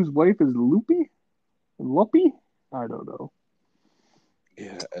name. Radu's wife is Loopy. Luppy. I don't know.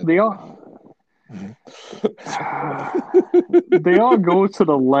 Yeah. They all. They all go to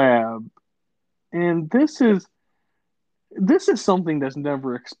the lab, and this is something that's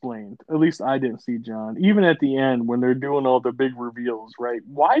never explained. At least I didn't see, John. Even at the end when they're doing all the big reveals, right?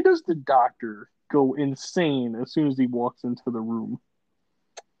 Why does the doctor go insane as soon as he walks into the room?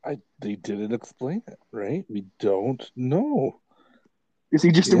 They didn't explain it, right? We don't know. Is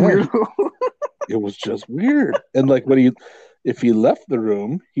he just a weirdo? It was just weird. And like if he left the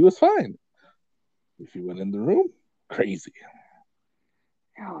room, he was fine. If he went in the room, crazy.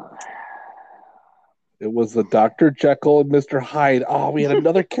 It was the Dr. Jekyll and Mr. Hyde. Oh, we had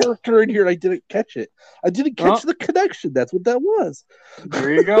another character in here and I didn't catch it. I didn't catch the connection. That's what that was.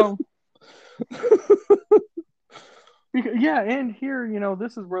 There you go. Yeah, and here,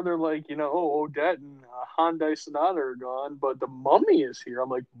 this is where they're like, Odette and Hyundai Sonata are gone, but the mummy is here. I'm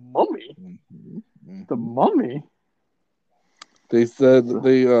like, mummy? Mm-hmm. The mummy? They said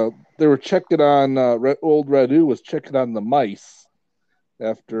they were checking on old Radu was checking on the mice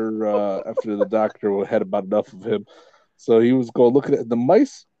after the doctor had about enough of him, so he was going looking at the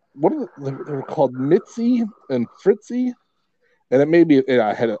mice. they were called Mitzi and Fritzy, and it made me.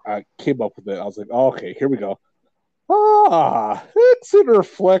 And I came up with it. I was like, oh, okay, here we go. Ah, Exeter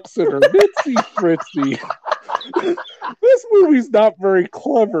Flexeter, Mitzi Fritzy. This movie's not very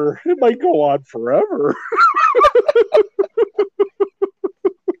clever. It might go on forever.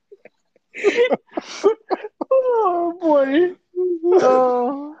 Oh boy.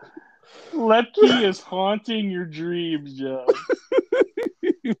 Oh. Lepke is haunting your dreams, John.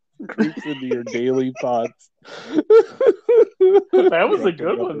 Creeps into your daily thoughts. That was a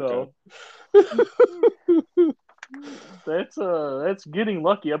good one though. That's Getting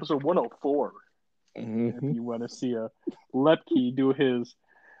Lucky, episode 104. Mm-hmm. If you want to see a Lepke do his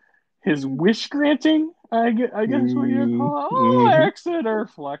wish granting, I guess what you call it. Oh, Exeter,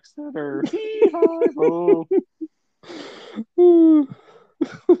 Flexeter, hee-hi-ho.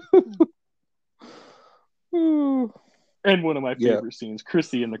 And one of my favorite scenes,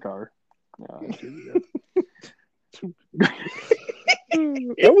 Chrissy in the car. That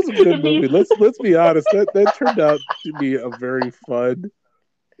was a good movie. Let's be honest. That turned out to be a very fun,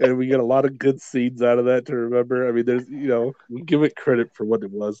 and we get a lot of good scenes out of that to remember. I mean, there's we give it credit for what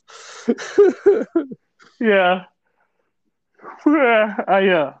it was. Yeah.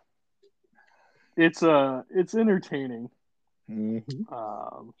 It's entertaining.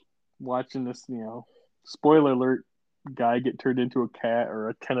 Mm-hmm. Watching this, spoiler alert, guy get turned into a cat or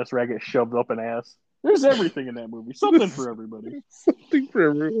a tennis racket shoved up an ass. There's everything in that movie. Something for everybody. Something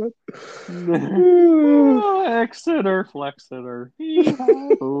for everyone. Oh, Exeter, Flexeter.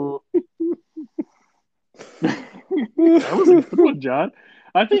 That was a good one, John.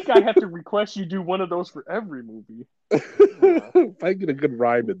 I think I have to request you do one of those for every movie. If I get a good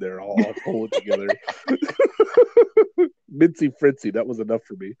rhyme in there, I'll pull it together. Mincy Fritzy, that was enough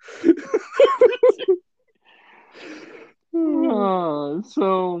for me.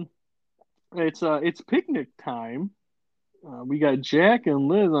 So it's picnic time. We got Jack and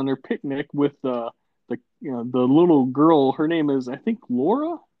Liz on their picnic with the little girl. Her name is, I think,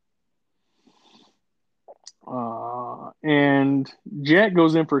 Laura. And Jack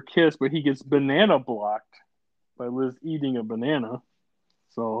goes in for a kiss, but he gets banana blocked by Liz eating a banana.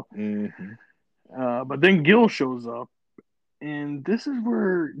 So, but then Gil shows up, and this is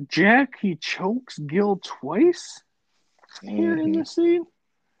where Jack, he chokes Gil twice here in the scene.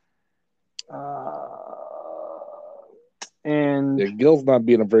 And Gil's not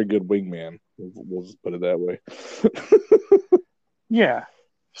being a very good wingman. We'll just put it that way. Yeah.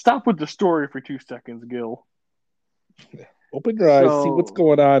 Stop with the story for 2 seconds, Gil. Open your eyes, see what's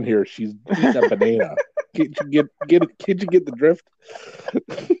going on here. She's eating a banana. Can't you get the drift?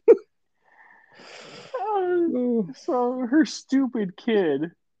 So her stupid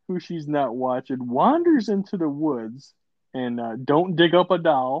kid, who she's not watching, wanders into the woods and don't dig up a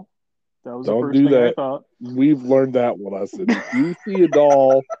doll. That was the first thing I thought. We've learned that lesson. If you see a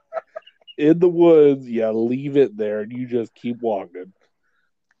doll in the woods, you leave it there and you just keep walking.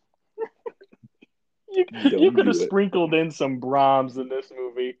 You could have sprinkled in some Brahms in this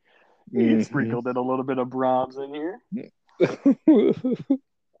movie. You sprinkled in a little bit of Brahms in here.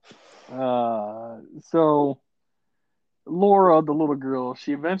 So Laura, the little girl,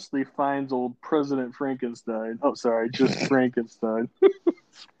 she eventually finds old President Frankenstein. Oh, sorry, just Frankenstein.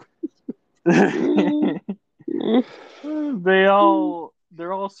 They're all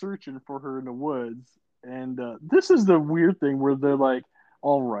searching for her in the woods, and this is the weird thing where they're like,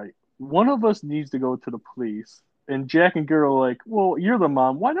 all right, one of us needs to go to the police. And Jack and Gil are like, well, you're the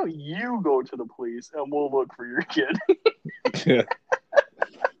mom, why don't you go to the police and we'll look for your kid? Yeah.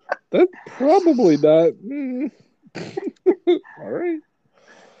 That's probably not. All right.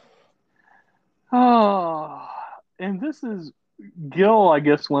 Oh, and this is Gil, I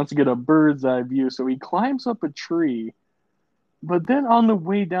guess, wants to get a bird's eye view, so he climbs up a tree. But then on the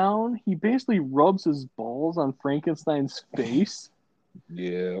way down, he basically rubs his balls on Frankenstein's face.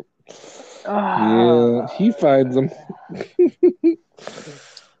 Yeah. Yeah, he finds them.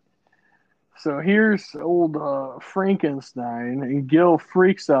 So here's old Frankenstein, and Gil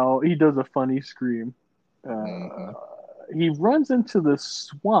freaks out. He does a funny scream. He runs into the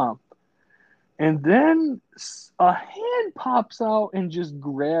swamp, and then a hand pops out and just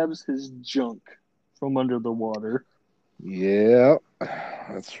grabs his junk from under the water. Yeah,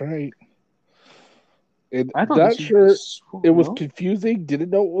 that's right. And I thought not sure it was confusing. Didn't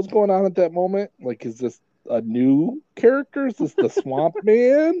know what was going on at that moment. Like, is this a new character? Is this the Swamp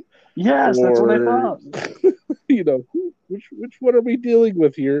Man? Yes, that's what I thought. Which one are we dealing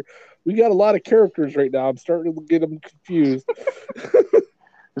with here? We got a lot of characters right now. I'm starting to get them confused.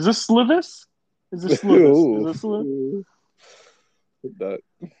 Is this Slivis? Is this Slivis? Is this Slivis?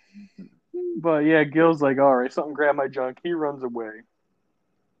 But yeah, Gil's like, all right, something grabbed my junk. He runs away.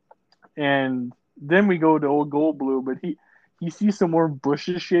 And then we go to old Goldblum, but he sees some more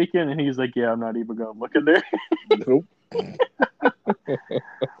bushes shaking, and he's like, yeah, I'm not even going to look in there. Nope.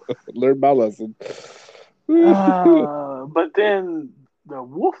 Learned my lesson. But then the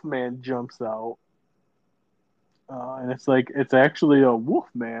Wolfman jumps out, and it's actually a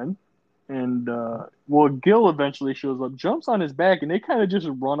Wolfman. And well, Gil eventually shows up, jumps on his back, and they kind of just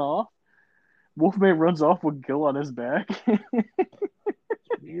run off. Wolfman runs off with Gil on his back.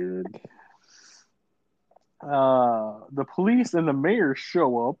 Weird. The police and the mayor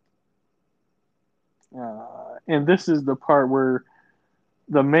show up. And this is the part where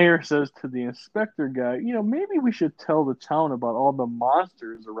the mayor says to the inspector guy, maybe we should tell the town about all the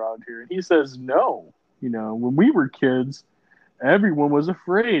monsters around here. And he says, no. When we were kids, everyone was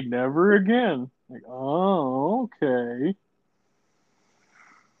afraid. Never again. Like, oh, okay.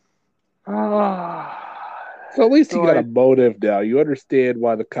 So at least you got a motive now. You understand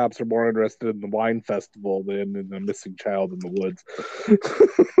why the cops are more interested in the wine festival than in the missing child in the woods.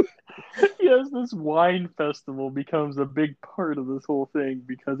 Yes, this wine festival becomes a big part of this whole thing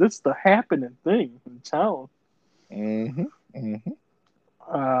because it's the happening thing in town. Mm-hmm.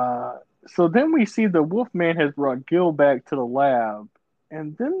 Mm-hmm. So then we see the Wolfman has brought Gil back to the lab,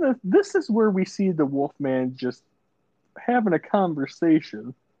 and then this is where we see the Wolfman just having a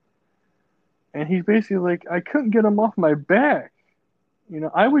conversation, and he's basically like, "I couldn't get him off my back.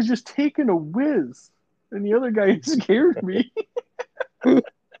 I was just taking a whiz, and the other guy scared me."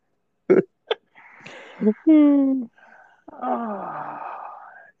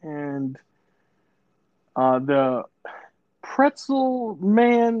 And the Pretzel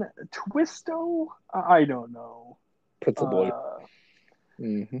Man Twisto, I don't know. Pretzel Boy.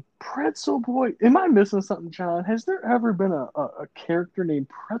 Mm-hmm. Pretzel Boy. Am I missing something, John? Has there ever been a character named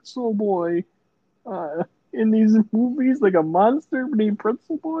Pretzel Boy in these movies? Like a monster named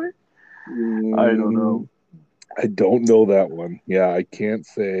Pretzel Boy? I don't know. I don't know that one. Yeah, I can't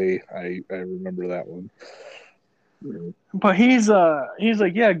say I remember that one. But he's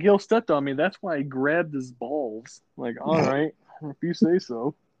like, yeah, Gil stepped on me. That's why I grabbed his balls. Like, all right, if you say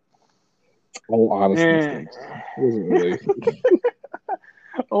so. All honest mistakes. It wasn't really.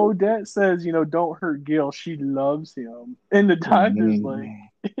 Odette says, don't hurt Gil. She loves him. And the doctor's like,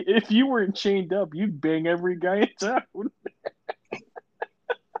 if you weren't chained up, you'd bang every guy in town.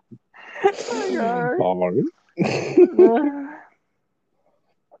 All right.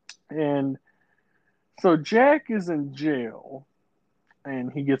 And so Jack is in jail,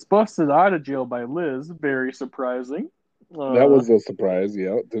 and he gets busted out of jail by Liz. Very surprising. That was a surprise.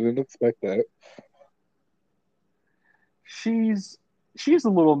 Yeah, didn't expect that. She's a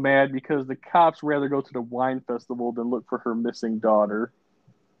little mad because the cops rather go to the wine festival than look for her missing daughter.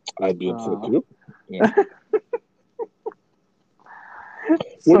 I'd be upset too. Yeah.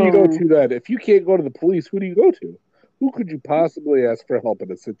 What do you go to then? If you can't go to the police, who do you go to? Who could you possibly ask for help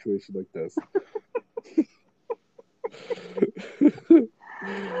in a situation like this?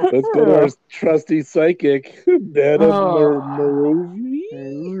 Let's go to our trusty psychic, Nana Marovia.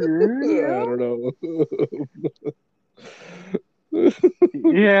 I don't know.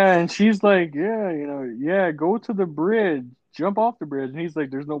 Yeah, and she's like, yeah, go to the bridge, jump off the bridge. And he's like,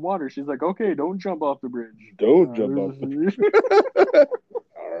 there's no water. She's like, okay, don't jump off the bridge. Don't jump off the bridge.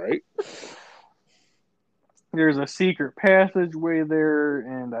 All right. There's a secret passageway there,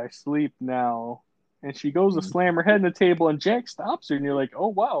 and I sleep now. And she goes to slam her head on the table, and Jack stops her, and you're like, oh,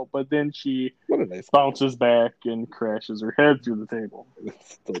 wow. But then she bounces back and crashes her head through the table.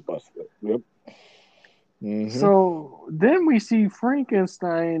 It's still busted. Yep. Mm-hmm. So then we see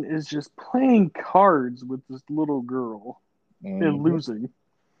Frankenstein is just playing cards with this little girl and losing.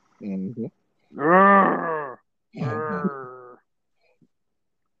 Mm-hmm.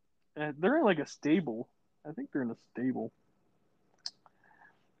 And they're in like a stable. I think they're in a stable.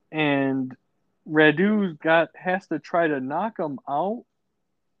 And Radu has to try to knock him out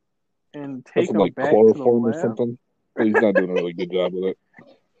and take him like back chloroform to the lab. Or something. But he's not doing a really good job with it.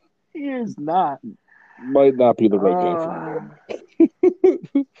 He is not. Might not be the right guy for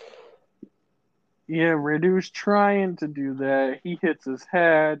him. Yeah, Radu's trying to do that. He hits his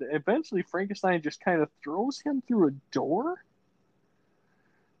head. Eventually, Frankenstein just kind of throws him through a door.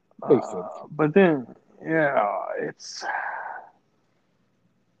 Makes sense. But then, yeah, it's...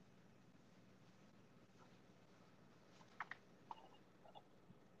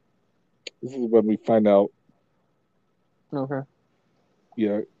 This is when we find out. Okay.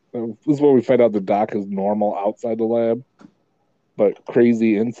 Yeah, this is when we find out the doc is normal outside the lab, but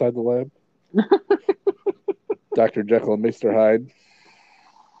crazy inside the lab. Dr. Jekyll and Mr. Hyde.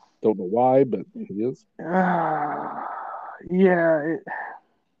 Don't know why, but he is. Yeah,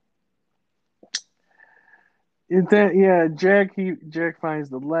 Jack finds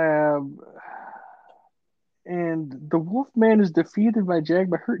the lab, and the Wolfman is defeated by Jack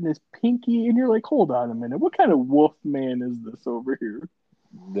by hurting his pinky, and you're like, hold on a minute, what kind of Wolfman is this over here?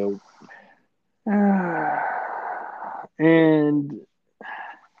 No. And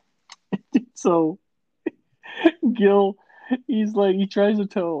so Gil, he tries to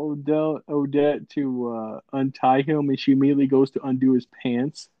tell Odette to untie him, and she immediately goes to undo his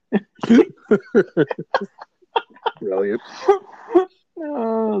pants. Brilliant.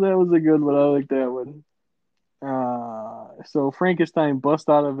 Oh, that was a good one. I like that one. So Frankenstein busts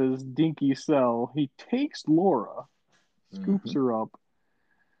out of his dinky cell. He takes Laura, scoops her up,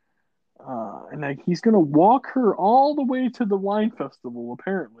 and like he's gonna walk her all the way to the wine festival.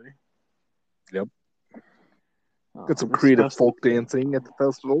 Apparently, Yep. Got some creative folk dancing at the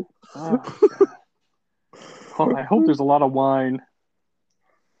festival. I hope there's a lot of wine.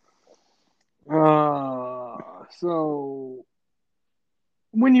 So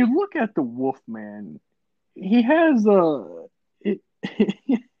when you look at the Wolfman, he has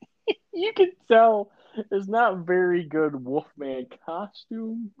you can tell it's not very good Wolfman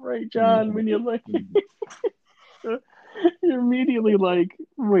costume, right, John? Mm-hmm. When you look, you're immediately like,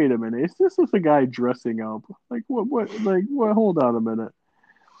 wait a minute, is this a guy dressing up? Like what? Hold on a minute.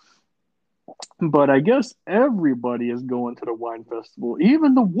 But I guess everybody is going to the wine festival,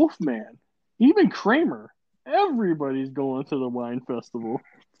 even the Wolfman, even Kramer. Everybody's going to the wine festival.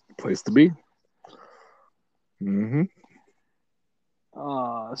 Place to be. Mm-hmm.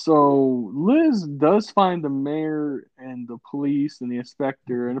 So Liz does find the mayor and the police and the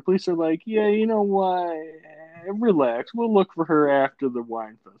inspector, and the police are like, yeah, you know what? Relax. We'll look for her after the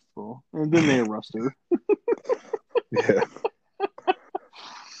wine festival. And then they arrest her. Yeah.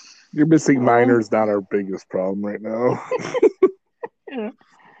 You're missing minors, not our biggest problem right now. Yeah.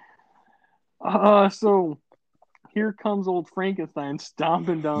 So here comes old Frankenstein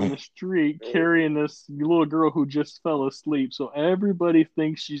stomping down the street carrying this little girl who just fell asleep. So everybody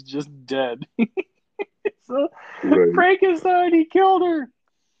thinks she's just dead. So right. Frankenstein, he killed her.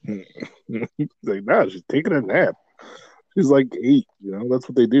 He's like, no, she's taking a nap. She's like 8, that's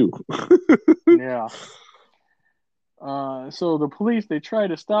what they do. Yeah. So the police, they try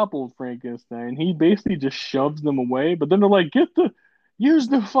to stop old Frankenstein. He basically just shoves them away, but then they're like, use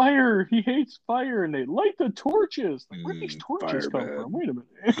the fire. He hates fire. And they light the torches. Like, where do these torches come from? Wait a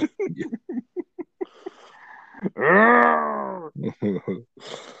minute.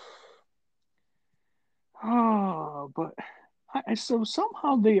 But so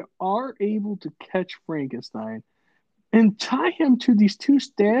somehow they are able to catch Frankenstein and tie him to these 2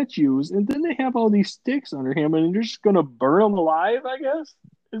 statues, and then they have all these sticks under him, and they're just gonna burn him alive, I guess.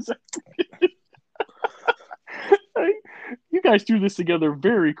 You guys threw this together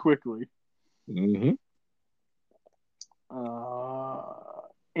very quickly. Mm-hmm.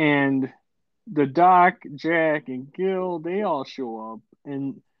 And the Doc, Jack, and Gil, they all show up,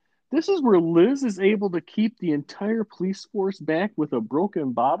 and this is where Liz is able to keep the entire police force back with a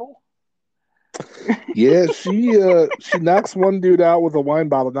broken bottle. Yeah, she knocks one dude out with a wine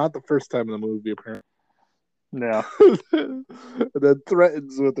bottle, not the first time in the movie, apparently. No. And then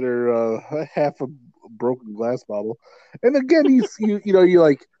threatens with her half a broken glass bottle. And again, you're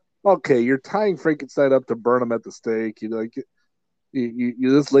like, okay, you're tying Frankenstein up to burn him at the stake.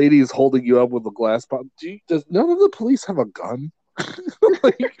 This lady is holding you up with a glass bottle. Does none of the police have a gun?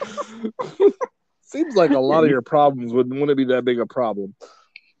 Seems like a lot of your problems wouldn't be that big a problem.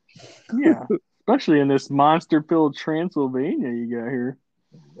 Yeah, especially in this monster-filled Transylvania you got here.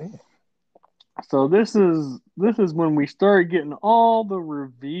 Man. So this is when we start getting all the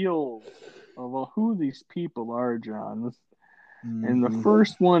reveals of who these people are, John. And the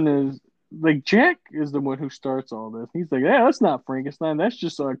first one is like Jack is the one who starts all this. He's like, "Yeah, that's not Frankenstein. That's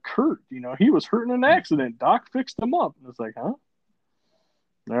just Kurt. He was hurt in an accident. Doc fixed him up." And it's like, huh?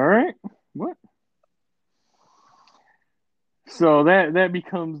 All right, what? So that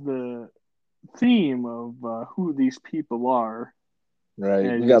becomes the theme of who these people are.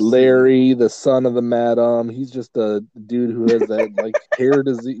 Right. We got Larry, the son of the madam. He's just a dude who has that hair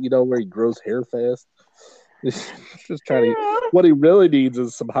disease, where he grows hair fast. Just trying to. What he really needs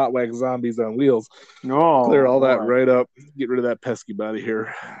is some hot wax zombies on wheels. Clear all that right up. Get rid of that pesky body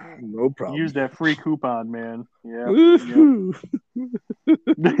hair. No problem. Use that free coupon, man. Yeah.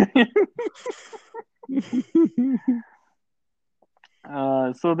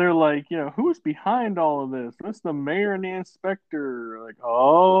 So they're like, who's behind all of this? It's the mayor and the inspector. Like,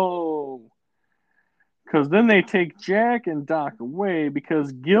 oh, Because then they take Jack and Doc away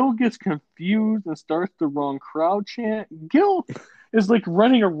because Gil gets confused and starts the wrong crowd chant. Gil is like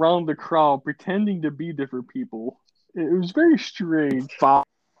running around the crowd pretending to be different people. It was very strange.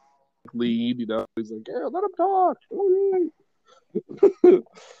 Lead, he's like, yeah, let him talk.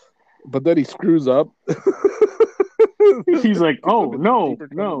 But then he screws up. He's like, oh, no.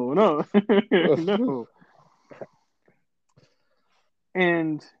 No.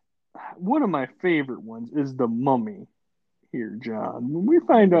 And one of my favorite ones is the mummy here, John. When we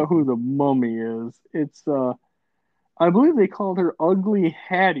find out who the mummy is, it's, I believe they called her Ugly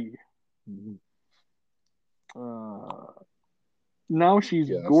Hattie. Now she's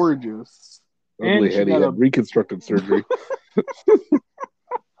gorgeous. Ugly Hattie had reconstructive surgery.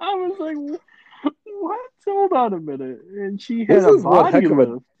 I was like, what? Hold on a minute. And she had a body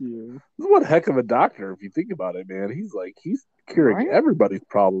lift. This is one heck of a doctor, if you think about it, man. He's curing everybody's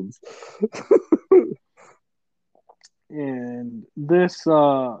problems. And this,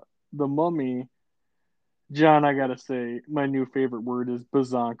 the mummy, John, I gotta say, my new favorite word is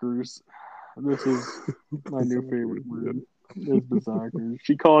bazonkers. This is my new favorite word. Is bazonkers.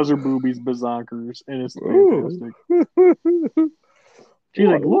 She calls her boobies bazonkers, and it's fantastic. She's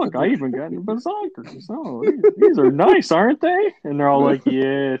like, look, I even got bazonkers. Oh, these are nice, aren't they? And they're all like,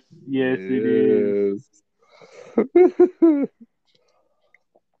 yes, it is.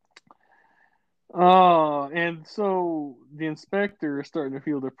 And so the inspector is starting to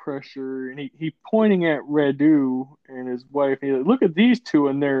feel the pressure, and he pointing at Radu and his wife. And he's like, look at these two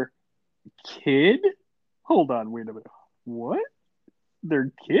and their kid. Hold on, wait a minute. What?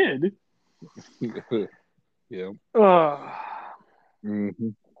 Their kid? Yeah. Mm-hmm.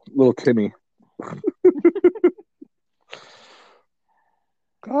 Little Timmy.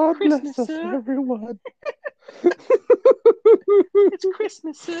 God Christmas, bless us, sir. everyone. It's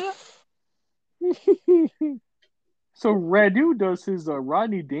Christmas, sir. So Radu does his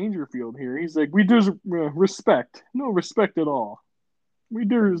Rodney Dangerfield here. He's like, we deserve respect. No respect at all. We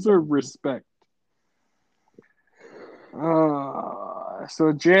deserve respect.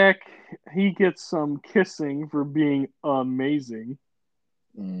 So Jack, he gets some kissing for being amazing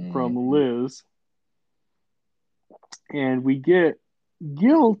from Liz. And we get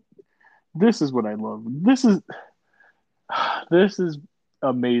Gil. This is what I love. This is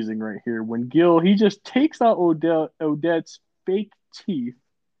amazing right here. When Gil, he just takes out Odette's fake teeth.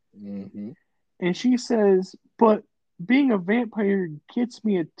 Mm-hmm. And she says, but being a vampire gets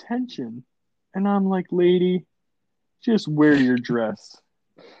me attention. And I'm like, lady, just wear your dress.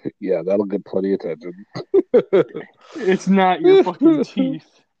 Yeah, that'll get plenty of attention. It's not your fucking teeth.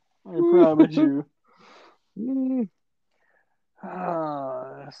 I promise you.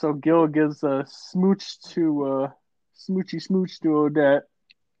 So Gil gives a smoochy smooch to Odette.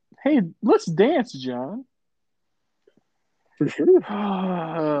 Hey, let's dance, John. For sure.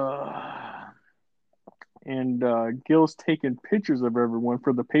 And Gil's taking pictures of everyone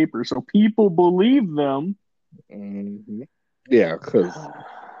for the paper, so people believe them. Mm-hmm. Yeah, because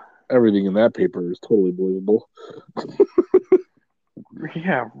everything in that paper is totally believable.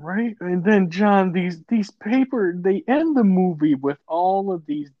 Yeah, right. And then John, these paper, they end the movie with all of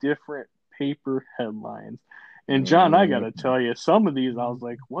these different paper headlines. And John, I gotta tell you, some of these I was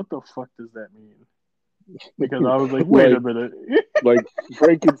like, what the fuck does that mean? Because I was like, wait a minute. Like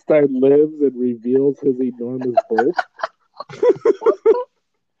Frankenstein lives and reveals his enormous bulk.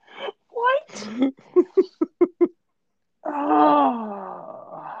 What?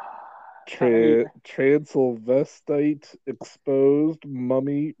 Transvestite exposed,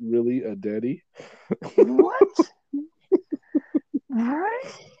 mummy really a daddy? What?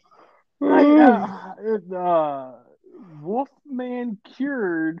 Right? Wolfman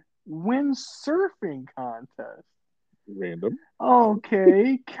cured wins surfing contest. Random.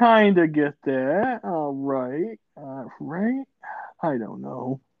 Okay, kind of get that. All right. Right? I don't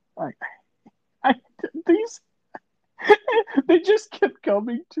know. These they just kept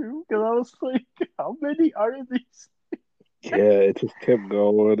coming to because I was like, how many are these? Yeah, it just kept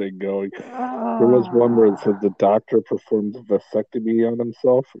going and going. There was one where it said the doctor performed a vasectomy on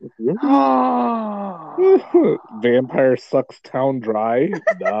himself. Really? Vampire sucks town dry.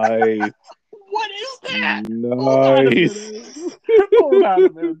 Nice. What is that? Nice. Hold on a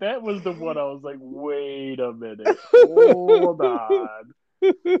minute. That was the one I was like, wait a minute. Hold on.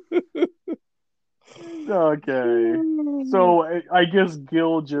 Okay. So I guess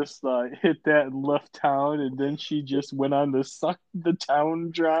Gil just hit that and left town, and then she just went on to suck the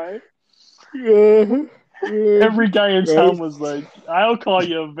town dry. Yeah. Every guy in town was like, I'll call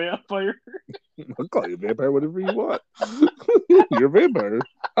you a vampire. I'll call you a vampire whatever you want. You're a vampire.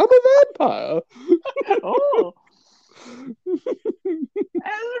 I'm a vampire. Oh,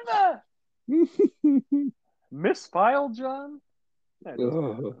 Elva! Misfile, John? That doesn't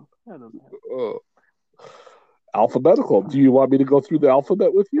happen. That doesn't happen. Alphabetical. Do you want me to go through the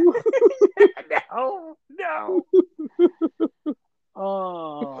alphabet with you? No, no.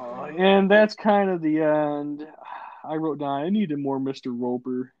 Oh, and that's kind of the end. I wrote down, I needed more Mr.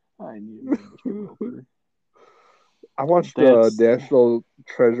 Roper. I needed more Mr. Roper. I watched National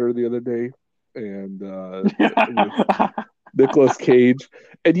Treasure the other day, and with Nicolas Cage,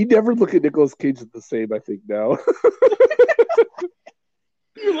 and you never look at Nicolas Cage the same. I think now.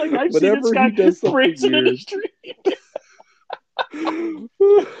 You're like, I've seen this guy prancing in the street.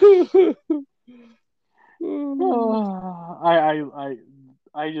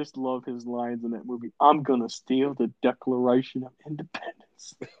 I just love his lines in that movie. I'm gonna steal the Declaration of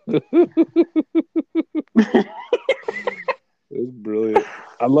Independence. It was brilliant.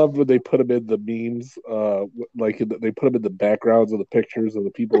 I love when they put him in the memes, they put him in the backgrounds of the pictures of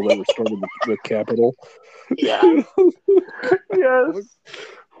the people that were storming the Capitol. Yeah. Yes.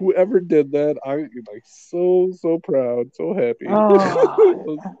 Whoever did that, I'm like so proud, so happy.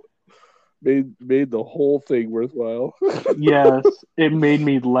 Made the whole thing worthwhile. Yes, it made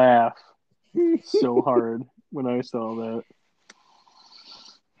me laugh so hard when I saw that.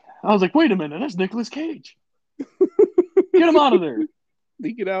 I was like, wait a minute, that's Nicolas Cage. Get him out of there.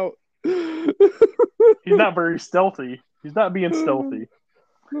 Leak it out. He's not very stealthy. He's not being stealthy.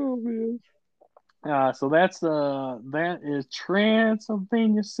 Oh man. So that is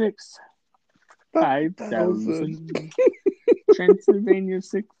Transylvania 6 5000. Transylvania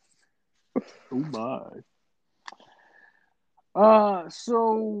 6. Oh my.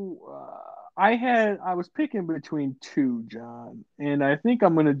 I was picking between two, John, and I think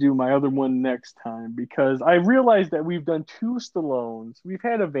I'm gonna do my other one next time because I realized that we've done two Stallones, we've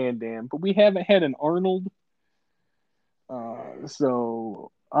had a Van Damme, but we haven't had an Arnold.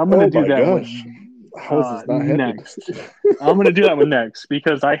 So I'm gonna do that one next. I'm gonna do that one next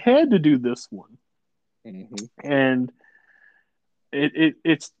because I had to do this one, and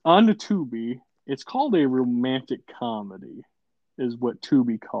it's on the Tubi. It's called a romantic comedy, is what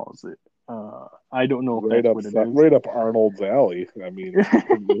Tubi calls it. I don't know if that's what it is. Right up Arnold's alley. I mean,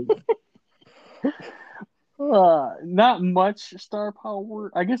 not much star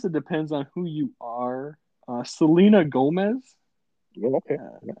power. I guess it depends on who you are. Selena Gomez. Okay.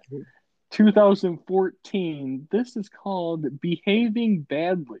 2014. This is called Behaving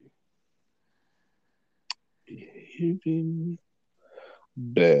Badly. Behaving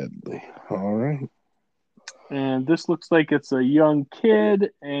Badly. All right. And this looks like it's a young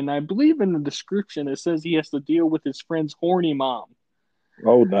kid, and I believe in the description it says he has to deal with his friend's horny mom.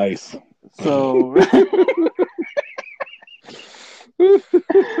 Oh, nice. So,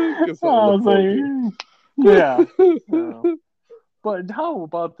 yeah. But how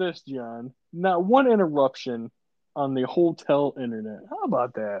about this, John? Not one interruption on the hotel internet. How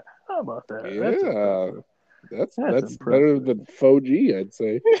about that? Yeah, that's better than 4G, I'd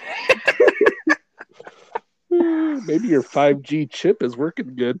say. Maybe your 5G chip is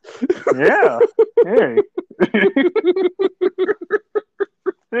working good. Yeah. Hey.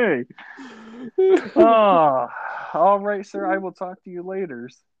 Hey. All right, sir. I will talk to you later.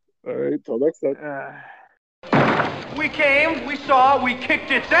 All right. Till next time. We came, we saw, we kicked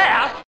its ass.